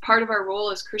part of our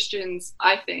role as Christians,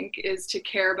 I think, is to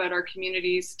care about our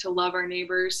communities, to love our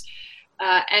neighbors,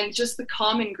 and just the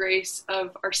common grace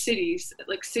of our cities.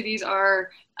 Like, cities are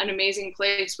an amazing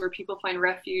place where people find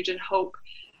refuge and hope.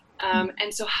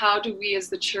 And so how do we as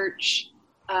the church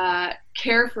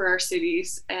care for our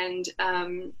cities? And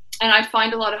I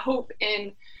find a lot of hope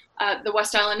in the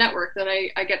West Island Network that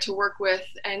I get to work with,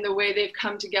 and the way they've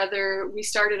come together. We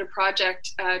started a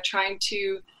project trying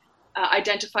to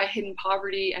identify hidden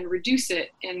poverty and reduce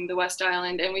it in the West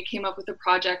Island. And we came up with a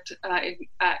project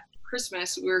at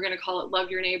Christmas. We were going to call it Love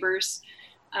Your Neighbors.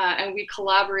 And we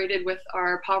collaborated with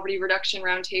our Poverty Reduction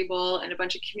Roundtable and a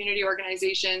bunch of community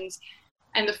organizations.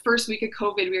 And the first week of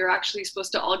COVID, we were actually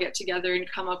supposed to all get together and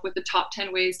come up with the top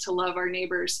 10 ways to love our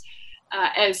neighbors,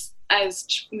 as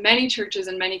many churches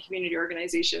and many community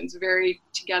organizations vary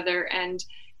together. And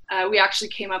we actually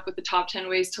came up with the top 10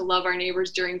 ways to love our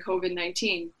neighbors during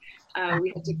COVID-19.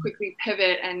 We had to quickly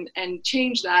pivot and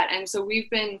change that. And so we've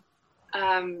been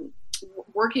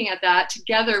working at that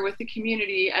together with the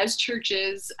community as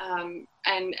churches,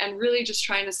 and really just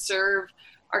trying to serve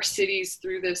our cities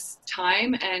through this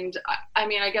time. And I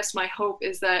mean, I guess my hope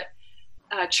is that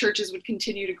churches would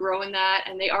continue to grow in that,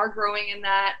 and they are growing in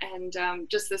that. And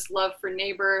just this love for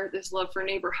neighbor, this love for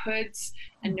neighborhoods,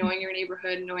 and knowing your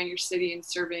neighborhood, knowing your city, and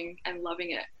serving and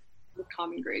loving it with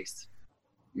common grace.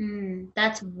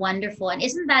 That's wonderful. And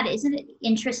isn't it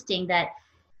interesting that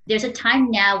there's a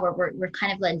time now where we're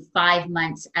kind of like 5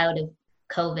 months out of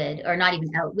COVID, or not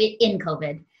even out, in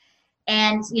COVID.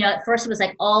 And, you know, at first it was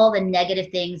like all the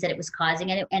negative things that it was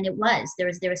causing. And there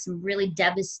was some really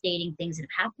devastating things that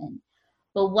happened.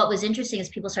 But what was interesting is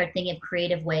people started thinking of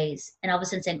creative ways, and all of a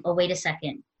sudden saying, oh, wait a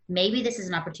second, maybe this is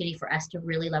an opportunity for us to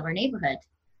really love our neighborhood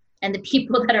and the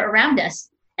people that are around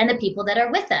us and the people that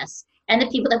are with us and the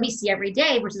people that we see every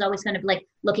day, which is always kind of like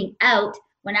looking out,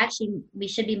 when actually we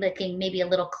should be looking maybe a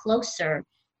little closer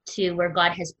to where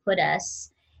God has put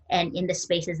us and in the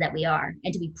spaces that we are,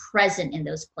 and to be present in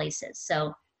those places.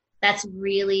 So that's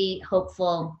really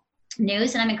hopeful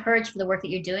news. And I'm encouraged for the work that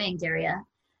you're doing, Daria,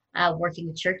 working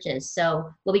with churches. So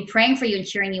we'll be praying for you and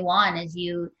cheering you on as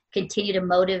you continue to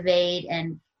motivate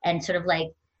and sort of like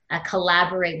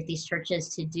collaborate with these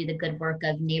churches to do the good work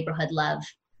of neighborhood love,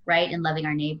 right? And loving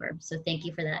our neighbor. So thank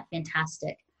you for that.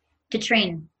 Fantastic.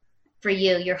 Katrine, for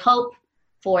you, your hope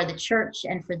for the church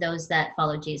and for those that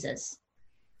follow Jesus.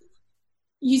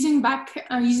 Using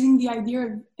the idea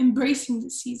of embracing the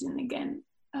season again.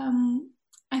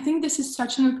 I think this is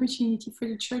such an opportunity for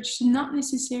the church to not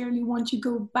necessarily want to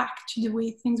go back to the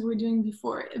way things were doing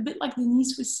before. A bit like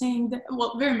Denise was saying,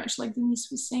 very much like Denise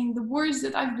was saying, the words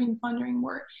that I've been pondering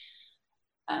were,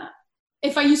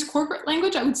 if I use corporate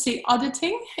language, I would say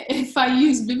auditing. If I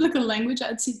use biblical language,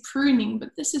 I'd say pruning.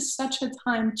 But this is such a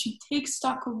time to take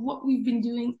stock of what we've been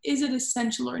doing. Is it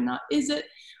essential or not? Is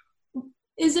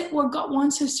it what God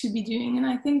wants us to be doing? And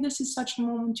I think this is such a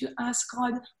moment to ask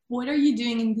God, what are you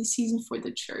doing in this season for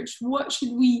the church? What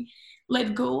should we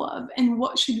let go of, and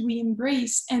what should we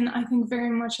embrace? And I think very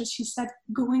much, as she said,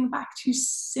 going back to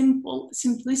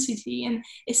simplicity and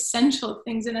essential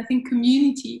things. And I think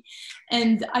community.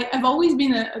 And I've always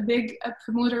been a big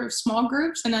promoter of small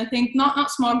groups. And I think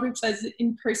not small groups as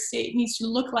in per se, it needs to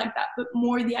look like that, but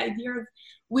more the idea of,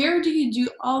 where do you do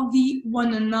all the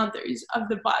one another's of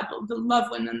the Bible, the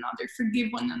love one another, forgive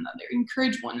one another,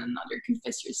 encourage one another,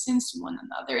 confess your sins to one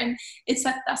another? And it's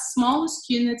at that smallest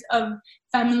unit of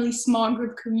family, small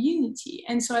group community.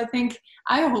 And so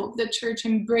I hope the church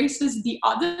embraces the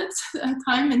audit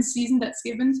time and season that's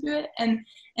given to it,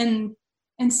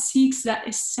 and seeks that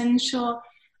essential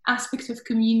aspect of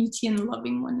community and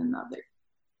loving one another.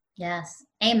 Yes.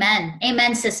 Amen.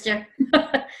 Amen, sister.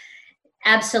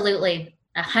 Absolutely.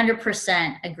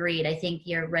 100% agreed. I think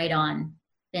you're right on.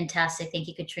 Fantastic. Thank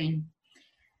you, Katrine.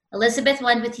 Elizabeth,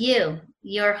 one with you.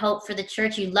 Your hope for the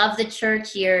church. You love the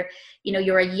church. You're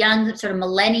a young sort of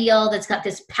millennial that's got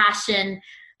this passion.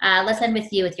 Let's end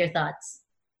with you with your thoughts.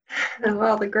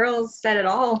 Well, the girls said it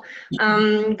all.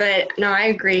 But no, I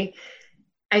agree.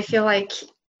 I feel like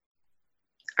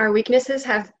our weaknesses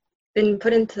have been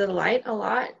put into the light a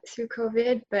lot through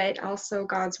COVID, but also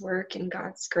God's work and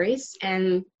God's grace.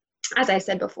 And as I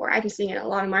said before, I've been seeing it a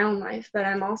lot in my own life, but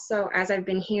I'm also, as I've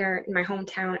been here in my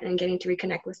hometown and getting to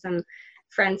reconnect with some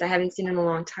friends I haven't seen in a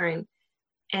long time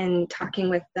and talking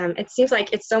with them, it seems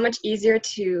like it's so much easier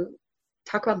to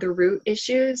talk about the root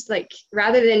issues, like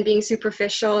rather than being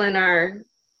superficial in our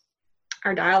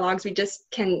dialogues, we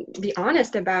just can be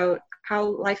honest about how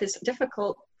life is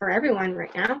difficult for everyone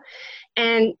right now,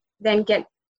 and then get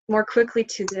more quickly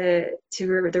to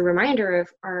the reminder of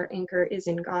our anchor is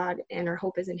in God and our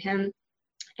hope is in Him.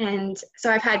 And so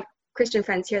I've had Christian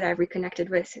friends here that I've reconnected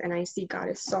with, and I see God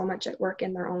is so much at work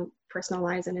in their own personal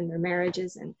lives and in their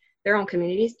marriages and their own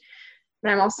communities.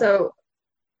 But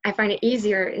I find it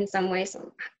easier in some ways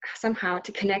somehow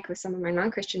to connect with some of my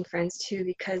non-Christian friends too,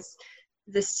 because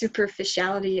the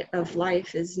superficiality of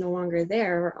life is no longer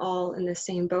there. We're all in the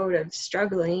same boat of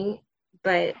struggling,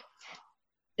 but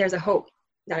there's a hope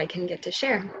that I can get to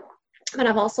share. But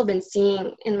I've also been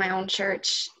seeing in my own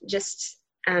church just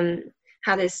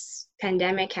how this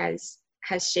pandemic has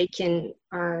shaken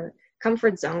our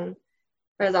comfort zone,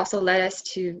 but has also led us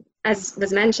to, as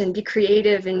was mentioned, be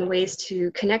creative in ways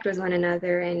to connect with one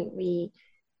another. And we,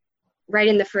 right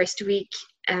in the first week,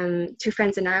 2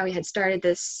 friends and I, we had started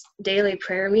this daily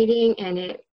prayer meeting, and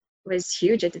it was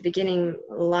huge at the beginning.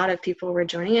 A lot of people were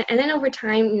joining it, and then over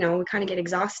time, you know, we kind of get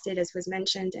exhausted, as was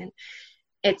mentioned, and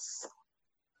it's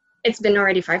been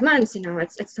already 5 months, you know,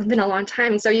 it's been a long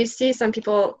time. So you see some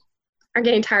people are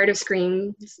getting tired of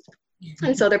screens,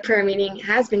 and so the prayer meeting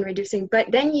has been reducing.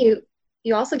 But then you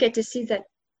also get to see that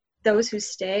those who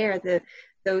stay are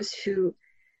those who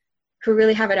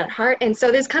really have it at heart. And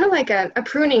so there's kind of like a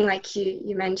pruning, like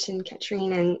you mentioned,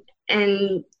 Katrine,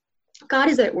 and God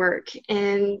is at work,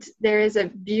 and there is a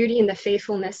beauty in the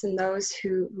faithfulness in those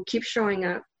who keep showing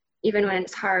up even when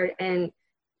it's hard. And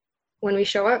when we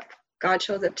show up, God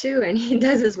shows up too, and he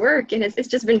does his work. And it's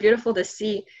just been beautiful to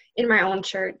see in my own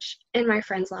church, in my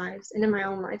friends' lives, and in my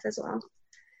own life as well.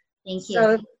 Thank you.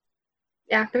 So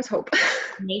yeah, there's hope.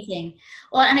 Amazing.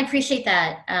 Well, and I appreciate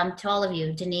that to all of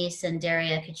you, Denise and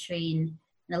Daria, Katrine,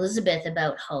 and Elizabeth,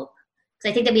 about hope.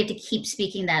 Because I think that we have to keep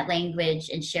speaking that language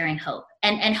and sharing hope.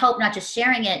 And hope, not just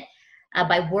sharing it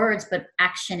by words, but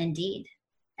action and deed,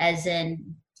 as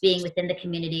in being within the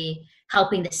community,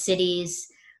 helping the cities,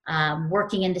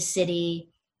 working in the city,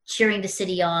 cheering the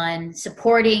city on,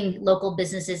 supporting local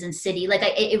businesses and city. Like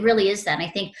it really is that. And I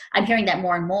think I'm hearing that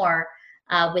more and more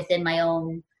within my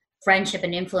own friendship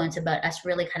and influence, about us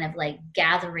really kind of like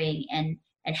gathering and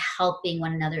helping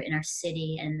one another in our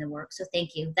city and in the work. So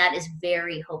thank you. That is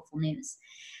very hopeful news.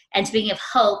 And speaking of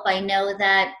hope, I know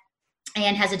that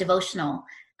Anne has a devotional.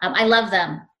 I love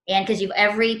them. And because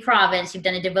every province, you've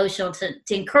done a devotional to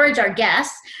encourage our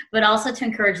guests, but also to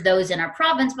encourage those in our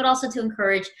province, but also to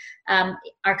encourage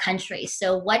our country.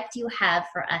 So what do you have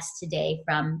for us today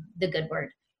from the Good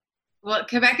Word? Well,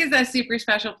 Quebec is a super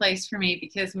special place for me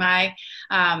because my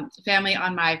family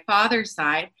on my father's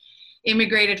side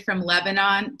immigrated from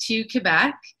Lebanon to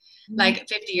Quebec like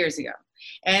 50 years ago.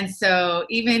 And so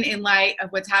even in light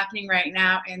of what's happening right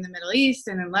now in the Middle East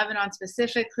and in Lebanon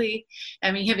specifically,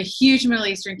 I mean, you have a huge Middle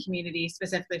Eastern community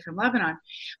specifically from Lebanon,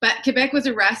 but Quebec was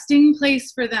a resting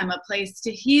place for them, a place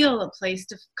to heal, a place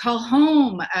to call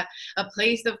home, a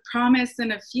place of promise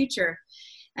and a future.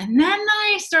 And then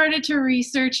I started to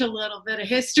research a little bit of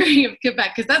history of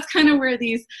Quebec, because that's kind of where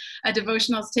these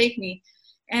devotionals take me.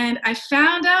 And I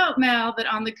found out, Mel, that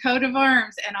on the coat of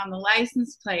arms and on the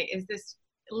license plate is this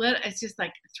it's just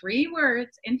like 3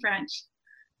 words in French.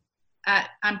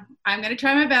 I'm going to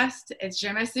try my best. It's Je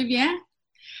me souviens.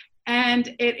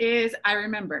 And it is, I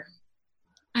remember.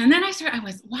 And then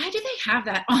why do they have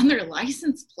that on their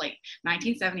license plate?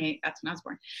 1978, that's when I was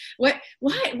born.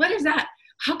 What is that?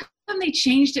 How come they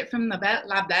changed it from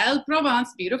La Belle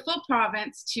Provence, beautiful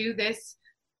province, to this,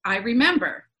 I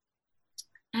remember?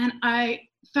 And I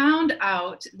found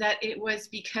out that it was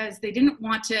because they didn't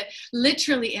want to,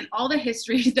 literally in all the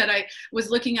history that I was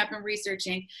looking up and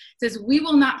researching, it says, we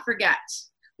will not forget.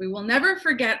 We will never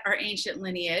forget our ancient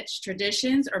lineage,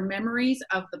 traditions, or memories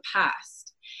of the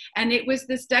past. And it was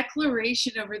this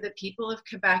declaration over the people of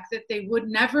Quebec that they would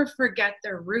never forget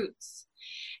their roots.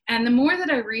 And the more that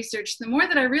I researched, the more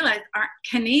that I realized our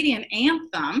Canadian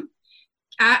anthem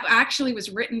actually was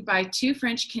written by 2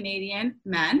 French-Canadian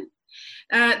men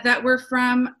that were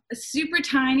from super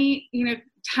tiny,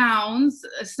 towns,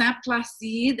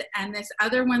 Saint-Placide, and this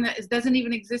other one that doesn't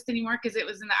even exist anymore because it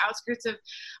was in the outskirts of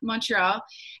Montreal.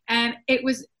 And it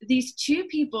was these 2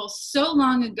 people so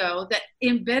long ago that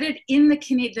embedded in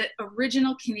the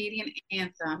original Canadian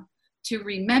anthem to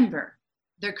remember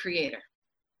their creator,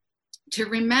 to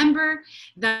remember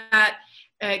that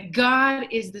God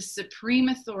is the supreme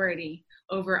authority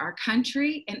over our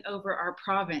country and over our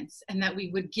province, and that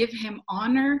we would give him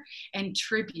honor and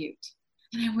tribute.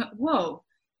 And I went, whoa,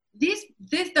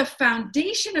 the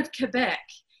foundation of Quebec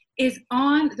is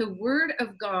on the word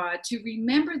of God, to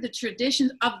remember the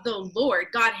traditions of the Lord,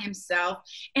 God himself,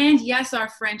 and yes, our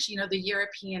French, the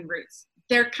European roots.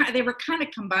 They were kind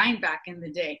of combined back in the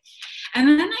day. And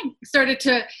then I started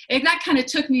that kind of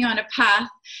took me on a path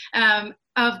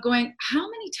of going, how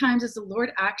many times does the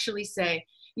Lord actually say,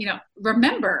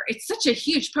 remember? It's such a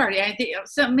huge part. I think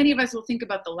so many of us will think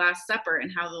about the Last Supper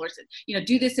and how the Lord said,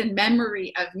 do this in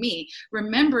memory of me.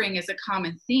 Remembering is a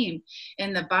common theme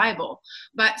in the Bible.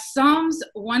 But Psalms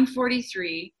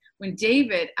 143, when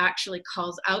David actually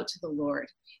calls out to the Lord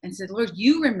and said, Lord,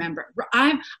 you remember.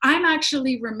 I'm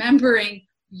actually remembering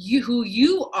who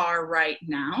you are right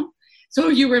now. So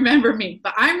you remember me.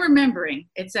 But I'm remembering,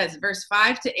 it says, verse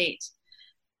 5 to 8,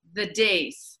 the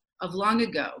days of long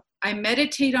ago, I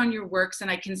meditate on your works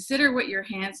and I consider what your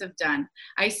hands have done.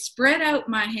 I spread out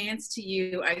my hands to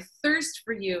you. I thirst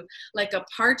for you like a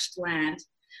parched land.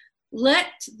 Let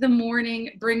the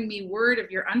morning bring me word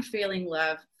of your unfailing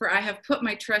love, for I have put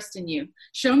my trust in you.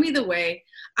 Show me the way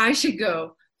I should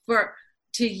go, for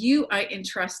to you I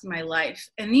entrust my life.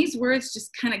 And these words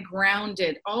just kind of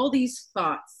grounded all these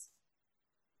thoughts.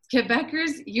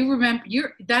 Quebecers, you remember,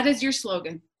 that is your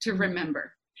slogan, to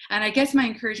remember. And I guess my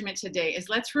encouragement today is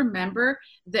let's remember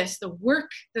this, the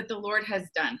work that the Lord has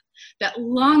done, that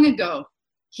long ago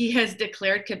he has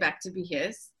declared Quebec to be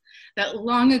his, that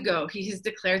long ago he has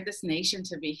declared this nation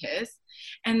to be his,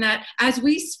 and that as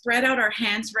we spread out our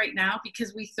hands right now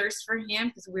because we thirst for him,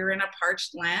 because we're in a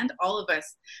parched land, all of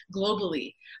us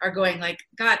globally are going like,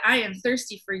 God, I am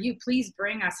thirsty for you. Please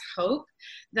bring us hope,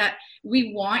 that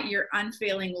we want your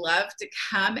unfailing love to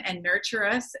come and nurture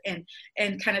us and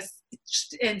kind of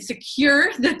and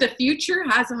secure that the future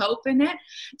has hope in it,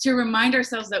 to remind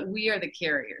ourselves that we are the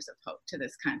carriers of hope to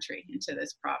this country and to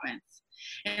this province.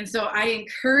 And so I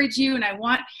encourage you, and I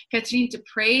want Catherine to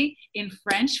pray in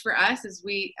French for us as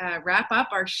we wrap up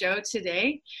our show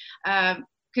today.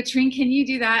 Catherine, can you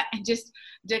do that and just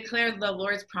declare the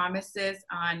Lord's promises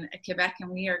on Quebec,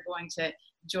 and we are going to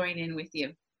join in with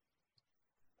you.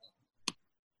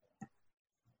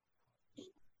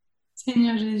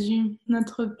 Seigneur Jésus,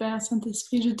 notre Père,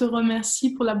 Saint-Esprit, je te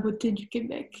remercie pour la beauté du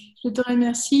Québec. Je te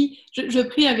remercie, je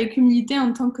prie avec humilité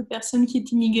en tant que personne qui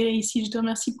est immigrée ici. Je te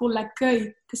remercie pour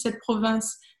l'accueil que cette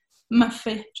province m'a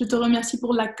fait. Je te remercie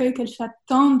pour l'accueil qu'elle fait à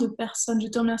tant de personnes. Je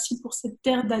te remercie pour cette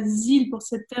terre d'asile, pour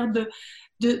cette terre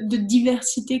de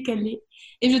diversité qu'elle est.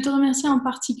 Et je te remercie en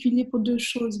particulier pour deux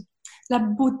choses. La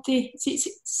beauté,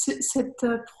 cette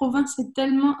province est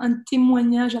tellement un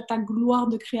témoignage à ta gloire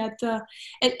de créateur.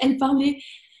 Anne parlait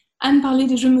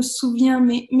de « je me souviens »,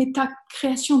 mais ta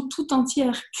création tout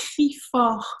entière crie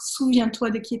fort « souviens-toi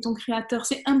de qui est ton créateur ».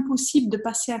 C'est impossible de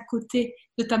passer à côté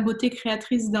de ta beauté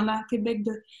créatrice dans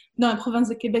la province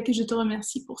de Québec, et je te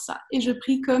remercie pour ça. Et je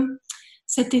prie que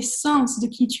cette essence de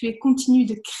qui tu es continue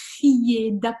de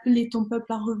crier, d'appeler ton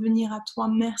peuple à revenir à toi.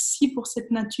 Merci pour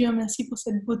cette nature, merci pour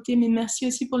cette beauté, mais merci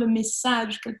aussi pour le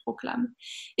message qu'elle proclame.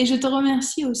 Et je te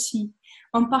remercie aussi,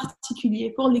 en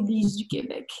particulier, pour l'Église du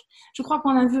Québec. Je crois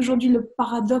qu'on a vu aujourd'hui le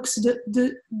paradoxe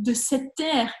de cette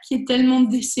terre qui est tellement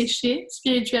desséchée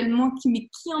spirituellement, mais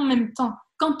qui en même temps,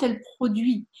 quand elle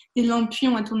produit des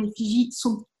lampions à ton effigie,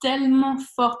 sont tellement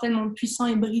forts, tellement puissants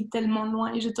et brillent tellement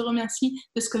loin. Et je te remercie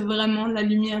de ce que vraiment la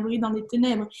lumière brille dans les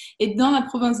ténèbres. Et dans la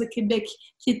province de Québec,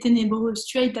 qui est ténébreuse,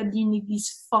 tu as établi une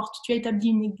église forte, tu as établi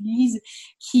une église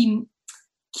qui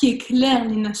éclaire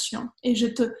les nations. Et je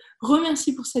te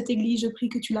remercie pour cette église. Je prie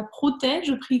que tu la protèges,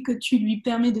 je prie que tu lui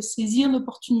permets de saisir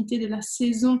l'opportunité de la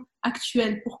saison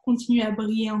actuelle pour continuer à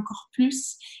briller encore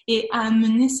plus et à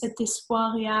amener cet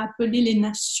espoir et à appeler les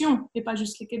nations, et pas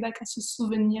juste le Québec, à se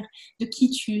souvenir de qui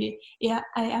tu es et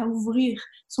à ouvrir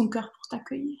son cœur pour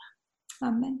t'accueillir.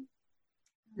 Amen.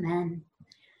 Amen.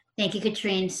 Thank you,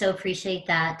 Catherine. So appreciate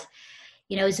that.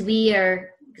 You know, as we are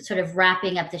sort of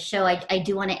wrapping up the show, I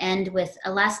do want to end with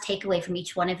a last takeaway from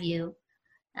each one of you.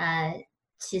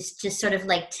 Just sort of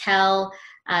like tell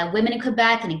women in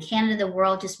Quebec and in Canada, the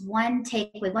world, just one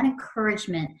takeaway, one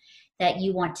encouragement that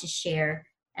you want to share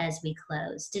as we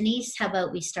close. Denise, how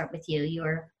about we start with you,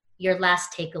 your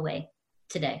last takeaway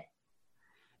today?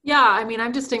 Yeah, I mean,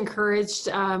 I'm just encouraged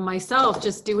myself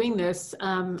just doing this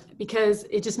because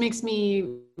it just makes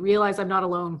me realize I'm not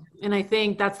alone. And I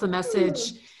think that's the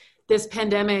message. This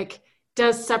pandemic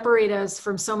does separate us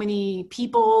from so many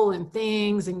people and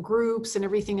things and groups and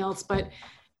everything else, but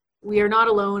we are not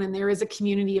alone, and there is a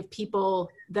community of people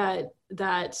that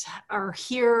are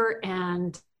here,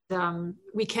 and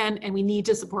we can and we need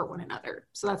to support one another.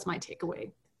 So that's my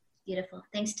takeaway. Beautiful.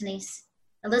 Thanks, Denise.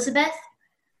 Elizabeth,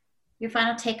 your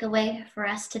final takeaway for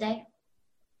us today?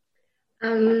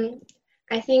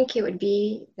 I think it would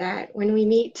be that when we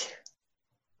meet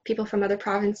people from other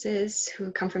provinces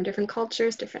who come from different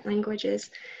cultures, different languages,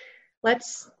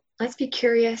 let's be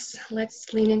curious.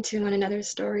 Let's lean into one another's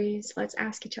stories. Let's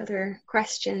ask each other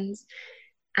questions.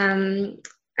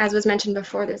 As was mentioned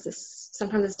before, there's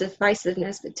sometimes this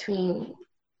divisiveness between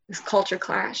this culture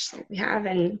clash that we have,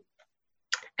 and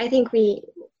I think we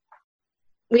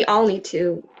all need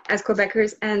to, as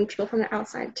Quebecers and people from the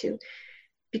outside, to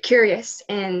be curious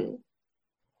and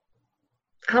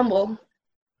humble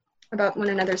about one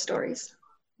another's stories.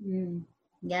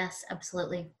 Yes,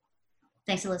 absolutely.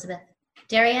 Thanks, Elizabeth.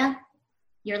 Daria,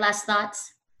 your last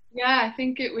thoughts? Yeah, I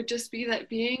think it would just be that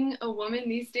being a woman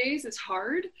these days is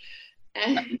hard.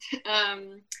 And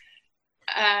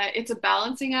it's a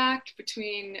balancing act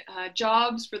between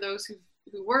jobs for those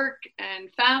who work and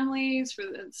families.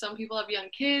 Some people have young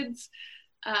kids,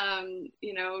 trying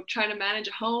to manage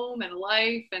a home and a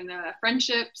life and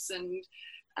friendships, and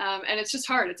it's just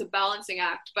hard. It's a balancing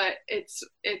act, but it's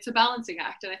a balancing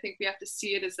act, and I think we have to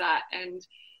see it as that, and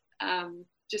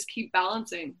just keep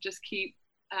balancing. Just keep.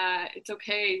 It's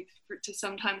okay to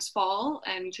sometimes fall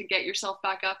and to get yourself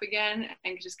back up again,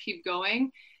 and just keep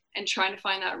going and trying to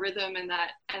find that rhythm and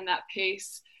that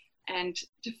pace, and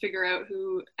to figure out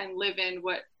who and live in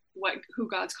who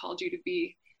God's called you to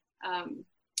be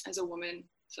as a woman.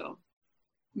 So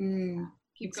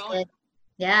keep going. Good.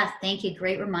 Yeah, thank you.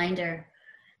 Great reminder.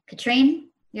 Katrine,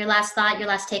 your last thought, your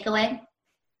last takeaway?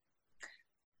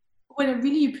 What I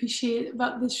really appreciate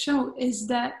about this show is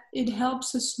that it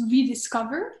helps us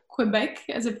rediscover Quebec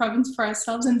as a province for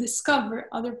ourselves and discover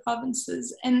other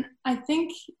provinces. And I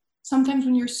think sometimes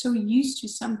when you're so used to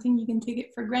something, you can take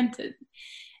it for granted.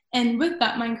 And with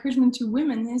that, my encouragement to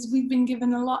women is we've been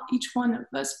given a lot, each one of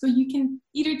us, but you can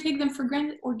either take them for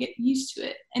granted or get used to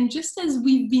it. And just as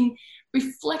we've been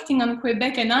reflecting on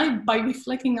Quebec, and I, by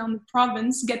reflecting on the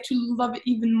province, get to love it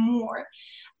even more,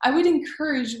 I would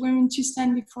encourage women to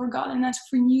stand before God and ask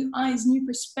for new eyes, new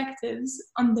perspectives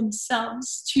on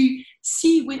themselves, to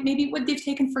see maybe what they've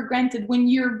taken for granted. When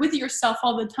you're with yourself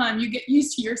all the time, you get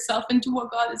used to yourself and to what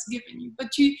God has given you,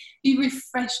 but to be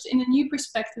refreshed in a new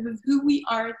perspective of who we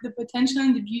are, the potential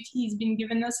and the beauty He's been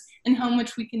given us, and how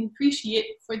much we can appreciate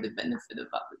for the benefit of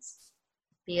others.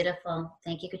 Beautiful.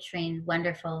 Thank you, Katrine.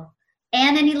 Wonderful.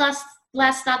 And any last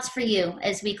thoughts for you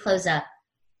as we close up?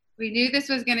 We knew this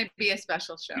was going to be a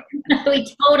special show.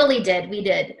 We totally did. We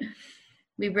did.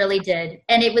 We really did.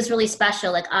 And it was really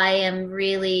special. Like, I am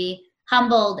really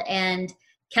humbled and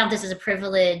count this as a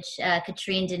privilege,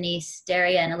 Katrine, Denise,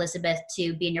 Daria, and Elizabeth,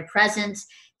 to be in your presence,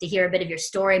 to hear a bit of your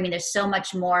story. I mean, there's so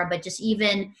much more, but just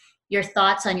even your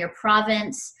thoughts on your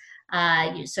province,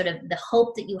 sort of the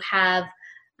hope that you have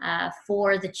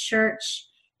for the church.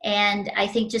 And I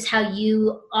think just how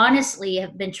you honestly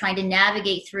have been trying to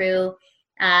navigate through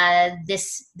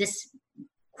this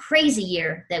crazy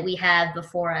year that we have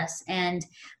before us.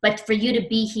 But for you to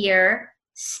be here,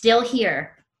 still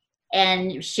here,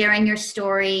 and sharing your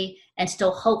story, and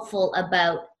still hopeful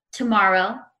about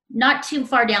tomorrow, not too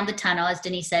far down the tunnel, as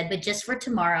Denise said, but just for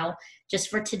tomorrow, just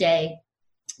for today,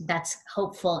 that's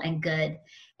hopeful and good.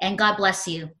 And God bless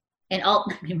you in all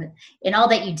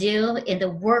that you do, in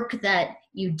the work that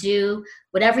you do,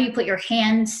 whatever you put your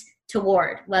hands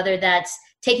toward, whether that's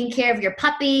taking care of your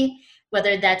puppy,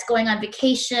 whether that's going on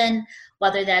vacation,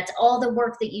 whether that's all the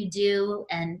work that you do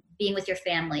and being with your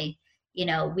family.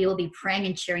 We will be praying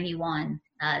and cheering you on,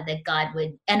 that God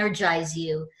would energize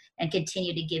you and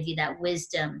continue to give you that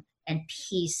wisdom and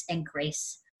peace and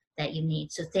grace that you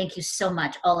need. So thank you so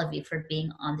much, all of you, for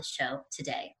being on the show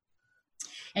today.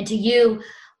 And to you,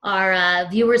 our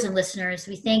viewers and listeners,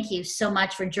 we thank you so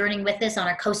much for journeying with us on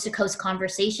our Coast to Coast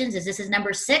Conversations, as this is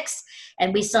number 6,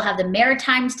 and we still have the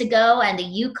Maritimes to go, and the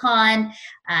Yukon,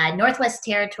 Northwest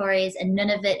Territories, and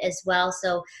Nunavut as well.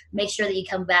 So make sure that you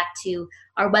come back to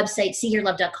our website,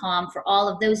 seehearlove.com, for all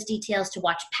of those details, to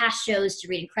watch past shows, to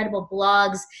read incredible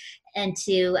blogs, and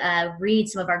to read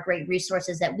some of our great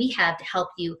resources that we have to help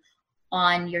you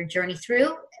on your journey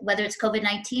through, whether it's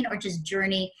COVID-19 or just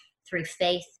journey through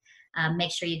faith.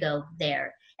 Make sure you go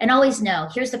there. And always know,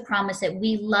 here's the promise that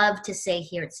we love to say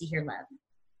here at See Hear Love.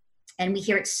 And we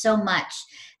hear it so much,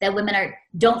 that women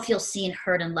don't feel seen,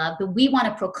 heard, and loved. But we want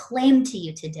to proclaim to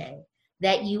you today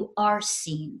that you are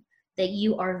seen, that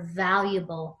you are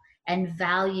valuable and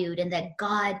valued, and that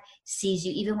God sees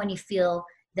you even when you feel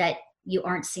that you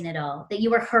aren't seen at all, that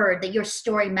you are heard, that your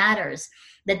story matters,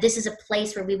 that this is a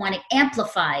place where we want to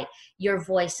amplify your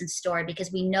voice and story,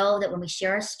 because we know that when we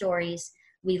share our stories,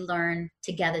 we learn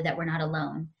together that we're not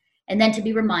alone. And then to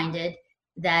be reminded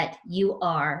that you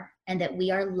are, and that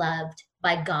we are loved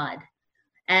by God.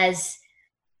 As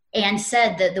Anne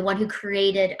said, the one who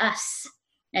created us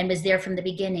and was there from the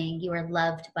beginning, you are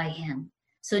loved by Him.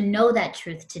 So know that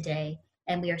truth today.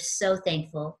 And we are so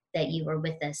thankful that you were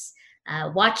with us,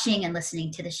 watching and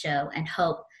listening to the show, and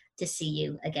hope to see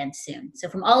you again soon. So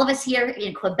from all of us here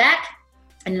in Quebec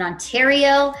and in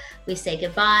Ontario, we say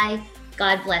goodbye.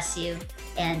 God bless you,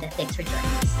 and thanks for joining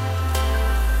us.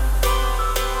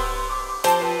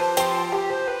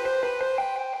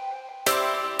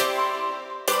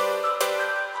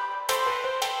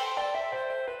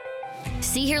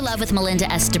 See See Hear Love with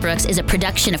Melinda Estabrooks is a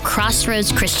production of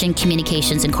Crossroads Christian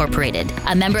Communications Incorporated,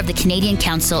 a member of the Canadian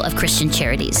Council of Christian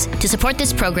Charities. To support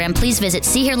this program, please visit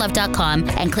seehearlove.com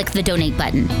and click the donate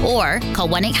button, or call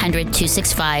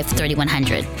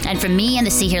 1-800-265-3100. And from me and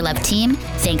the See Hear Love team,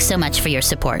 thanks so much for your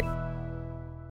support.